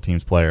nice special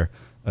teams player.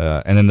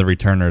 And then the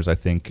returners, I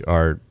think,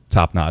 are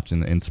top notch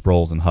in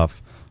Sproles and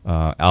Huff.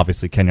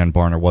 Obviously, Kenyon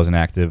Barner wasn't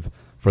active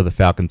for the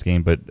Falcons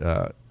game, but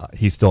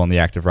he's still on the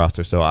active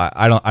roster. So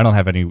I don't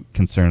have any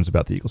concerns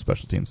about the Eagles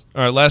special teams.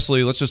 All right,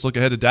 lastly, let's just look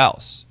ahead to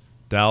Dallas.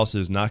 Dallas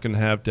is not going to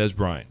have Des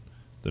Bryant.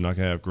 They're not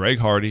going to have Greg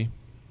Hardy,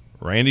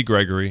 Randy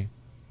Gregory,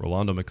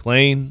 Rolando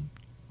McClain,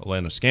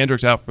 Orlando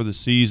Scandrick's out for the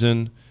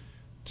season.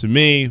 To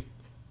me,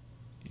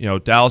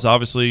 Dallas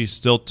obviously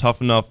still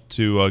tough enough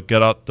to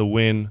get out the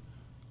win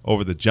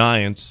over the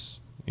Giants,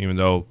 even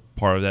though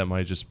part of that might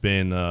have just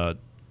been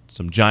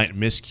some Giant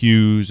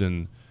miscues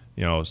and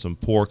some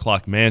poor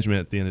clock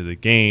management at the end of the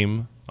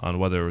game on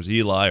whether it was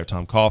Eli or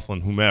Tom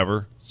Coughlin,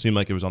 whomever. Seemed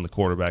like it was on the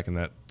quarterback in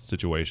that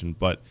situation.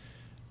 But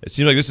it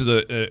seems like this is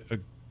a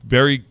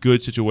very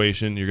good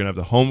situation. You're going to have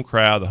the home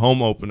crowd, the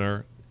home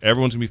opener.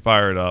 Everyone's going to be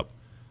fired up.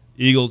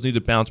 Eagles need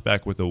to bounce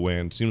back with a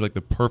win. Seems like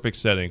the perfect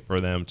setting for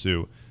them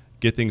to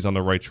get things on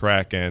the right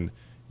track. And,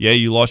 yeah,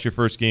 you lost your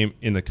first game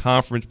in the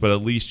conference, but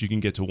at least you can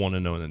get to 1-0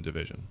 in the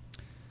division.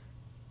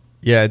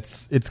 Yeah,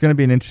 it's going to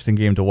be an interesting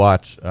game to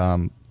watch.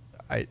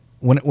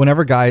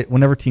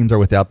 Whenever teams are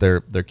without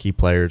their key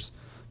players,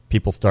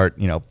 people start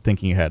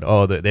thinking ahead.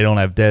 Oh, they don't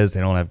have Dez, they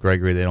don't have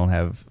Gregory, they don't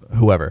have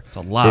whoever. It's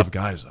a lot of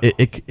guys. Though.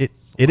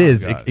 It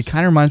is. It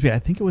kind of reminds me. I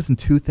think it was in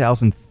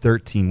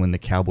 2013 when the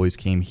Cowboys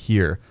came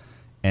here,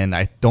 and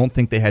I don't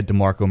think they had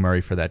DeMarco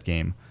Murray for that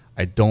game.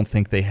 I don't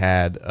think they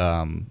had.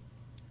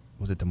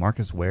 Was it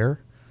DeMarcus Ware?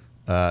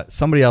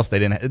 Somebody else they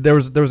didn't. There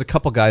was a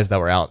couple guys that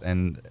were out,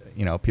 and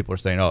people are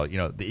saying, oh,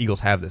 the Eagles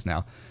have this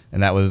now,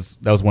 and that was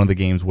one of the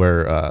games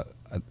where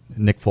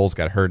Nick Foles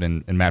got hurt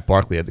and Matt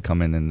Barkley had to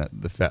come in, and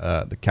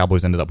the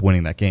Cowboys ended up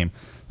winning that game.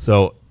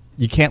 So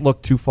you can't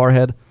look too far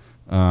ahead.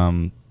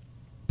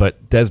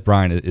 But Des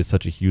Bryant is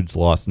such a huge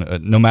loss.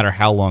 No matter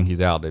how long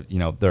he's out,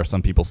 there are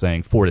some people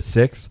saying 4 to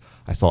 6.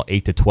 I saw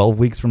 8 to 12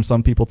 weeks from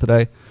some people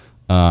today.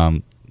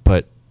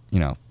 But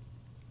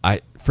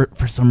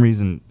for some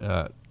reason,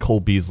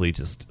 Cole Beasley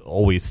just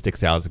always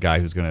sticks out as a guy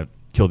who's going to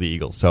kill the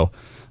Eagles. So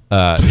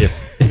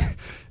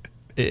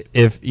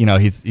if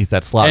he's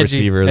that slot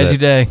receiver, edgy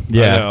day,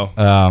 yeah.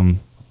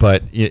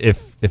 But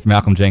if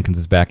Malcolm Jenkins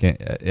is back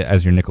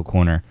as your nickel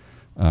corner,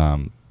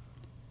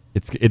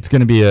 it's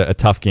going to be a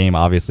tough game.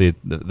 Obviously,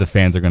 the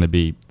fans are going to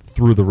be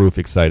through the roof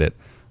excited,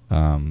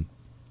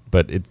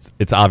 but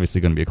it's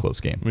obviously going to be a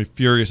close game. I mean,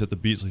 furious at the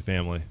Beasley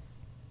family.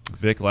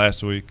 Vic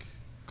last week,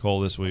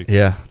 Cole this week.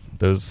 Yeah,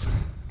 those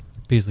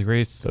Beasley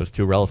Reese, those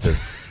two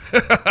relatives.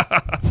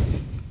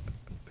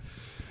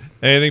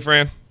 Anything,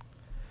 Fran?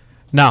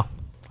 No,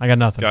 I got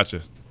nothing.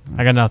 Gotcha.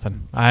 I got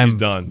nothing. He's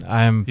done.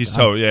 I'm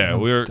tapped.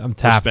 We're spent.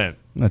 tapped. I'm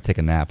going to take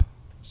a nap.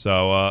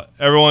 So,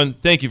 everyone,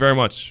 thank you very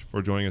much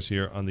for joining us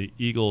here on the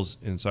Eagles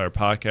Insider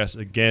Podcast.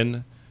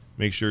 Again,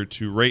 make sure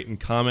to rate and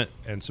comment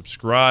and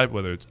subscribe,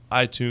 whether it's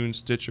iTunes,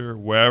 Stitcher,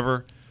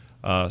 wherever.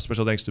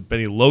 Special thanks to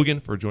Benny Logan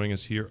for joining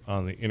us here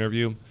on the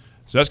interview.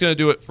 So that's going to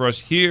do it for us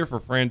here. For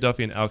Fran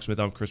Duffy and Alex Smith,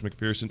 I'm Chris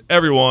McPherson.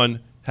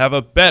 Everyone, have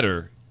a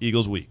better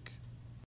Eagles week.